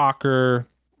 played ROKKR,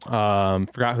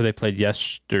 forgot who they played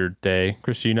yesterday.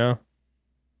 Chris, you know?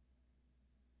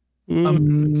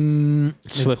 They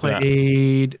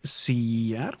played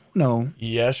Seattle. No,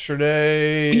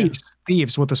 yesterday.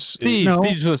 Thieves with Thieves. No,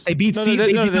 Thieves was, they beat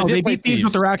they beat Thieves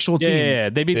with their actual team. Yeah,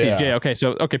 they beat Thieves. Yeah,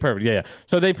 okay, perfect. Yeah.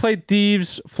 So they played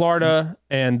Thieves, Florida,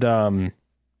 and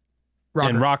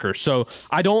ROKKR. So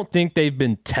I don't think they've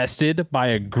been tested by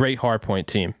a great hardpoint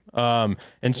team.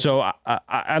 And so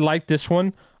I like this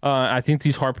one. I think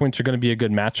these hardpoints are going to be a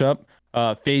good matchup.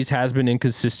 FaZe has been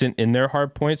inconsistent in their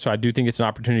hardpoint, so I do think it's an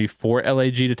opportunity for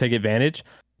LAG to take advantage.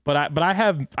 But I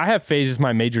have FaZe as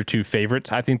my major 2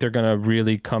 favorites. I think they're gonna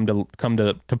really come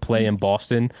to play in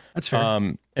Boston. That's fair.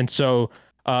 And so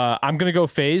I'm gonna go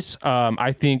FaZe.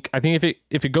 I think if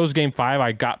it goes game 5,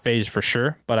 I got FaZe for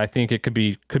sure. But I think it could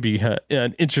be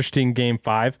an interesting game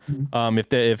 5.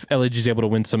 If LAG is able to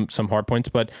win some hard points.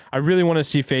 But I really want to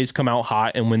see FaZe come out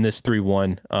hot and win this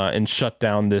 3-1 and shut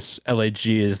down this LAG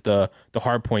is the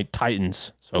hardpoint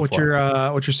Titans. What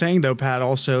you're saying though, Pat,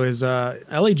 also is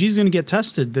LAG is going to get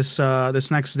tested this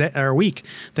next day or week.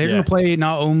 They're going to play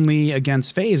not only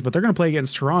against FaZe, but they're going to play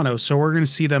against Toronto. So we're going to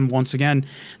see them once again.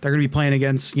 They're going to be playing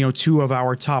against 2 of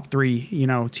our top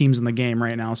 3 teams in the game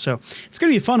right now. So it's going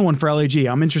to be a fun one for LAG.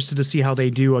 I'm interested to see how they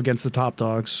do against the top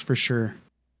dogs for sure.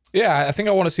 Yeah, I think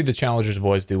I want to see the Challengers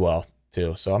boys do well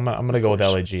too. So I'm going to go with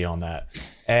LAG on that.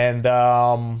 And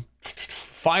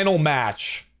final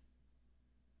match.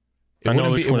 I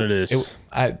know which one it is.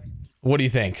 What do you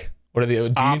think? What are the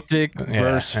OpTic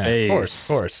versus FaZe? Of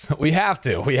course. We have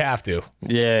to.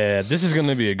 Yeah, this is going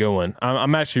to be a good one.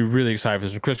 I'm actually really excited for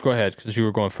this. Chris, go ahead because you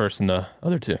were going first in the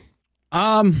other 2.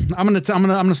 I'm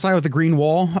gonna side with the green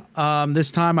wall.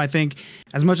 This time I think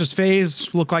as much as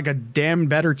FaZe look like a damn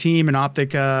better team, and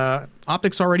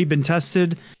OpTic's already been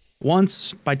tested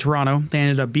once by Toronto. They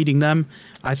ended up beating them.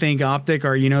 I think OpTic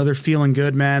are, they're feeling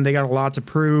good, man. They got a lot to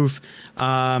prove.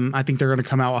 I think they're going to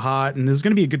come out hot, and this is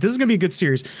going to be a good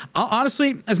series.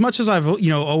 Honestly, as much as I've,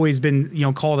 always been,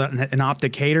 called an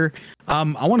OpTic hater,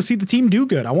 I want to see the team do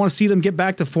good. I want to see them get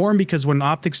back to form because when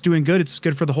OpTic's doing good, it's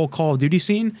good for the whole Call of Duty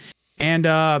scene. And,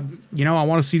 I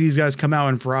want to see these guys come out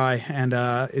and fry, and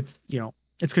it's going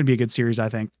to be a good series, I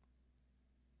think.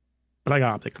 But I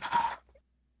got OpTic.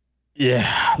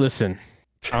 Yeah, listen,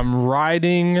 I'm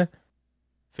riding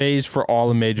FaZe for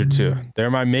all of Major 2. They're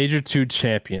my Major 2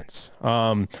 champions.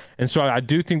 And so I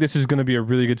do think this is going to be a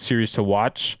really good series to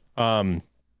watch. It'll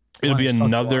be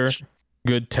another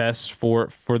good test for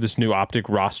this new OpTic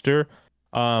roster.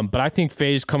 But I think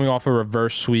FaZe coming off a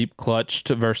reverse sweep clutch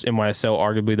to versus MYSL,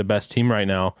 arguably the best team right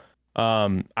now.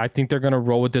 I think they're going to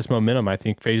roll with this momentum. I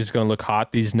think FaZe is going to look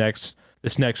hot this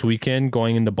next weekend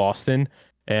going into Boston.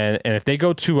 And if they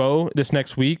go 2-0 this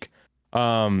next week,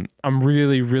 I'm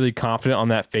really, really confident on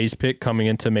that FaZe pick coming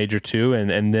into Major 2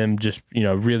 and them just,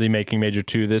 really making Major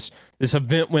 2 this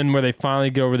event win where they finally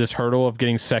get over this hurdle of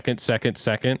getting second.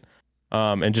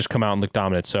 and just come out and look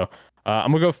dominant. So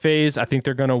I'm gonna go FaZe. I think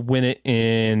they're gonna win it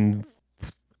in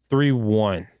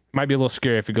 3-1. Might be a little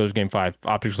scary if it goes game 5.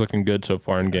 OpTic's looking good so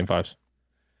far in game 5s.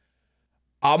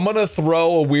 I'm going to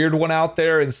throw a weird one out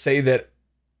there and say that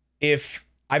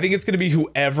I think it's going to be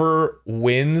whoever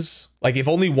wins. Like, if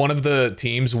only one of the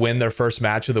teams win their first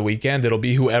match of the weekend, it'll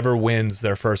be whoever wins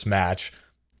their first match.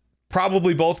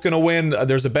 Probably both going to win.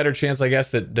 There's a better chance, I guess,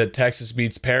 that Texas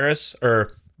beats Paris or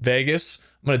Vegas.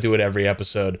 I'm going to do it every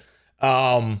episode.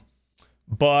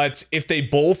 But if they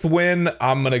both win,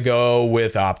 I'm going to go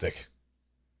with OpTic.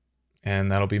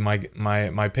 And that'll be my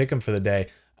pick 'em for the day.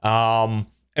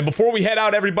 And before we head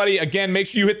out, everybody, again, make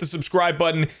sure you hit the subscribe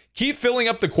button. Keep filling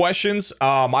up the questions.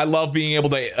 I love being able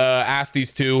to ask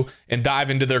these two and dive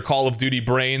into their Call of Duty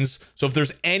brains. So if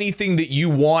there's anything that you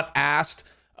want asked,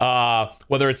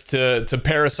 whether it's to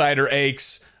Parasite or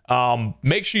Aches,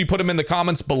 make sure you put them in the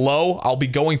comments below. I'll be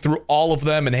going through all of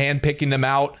them and handpicking them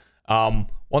out.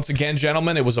 Once again,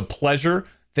 gentlemen, it was a pleasure.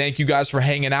 Thank you guys for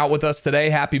hanging out with us today.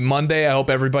 Happy Monday. I hope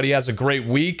everybody has a great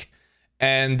week.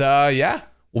 And yeah.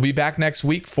 We'll be back next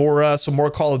week for some more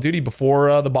Call of Duty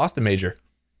before the Boston Major.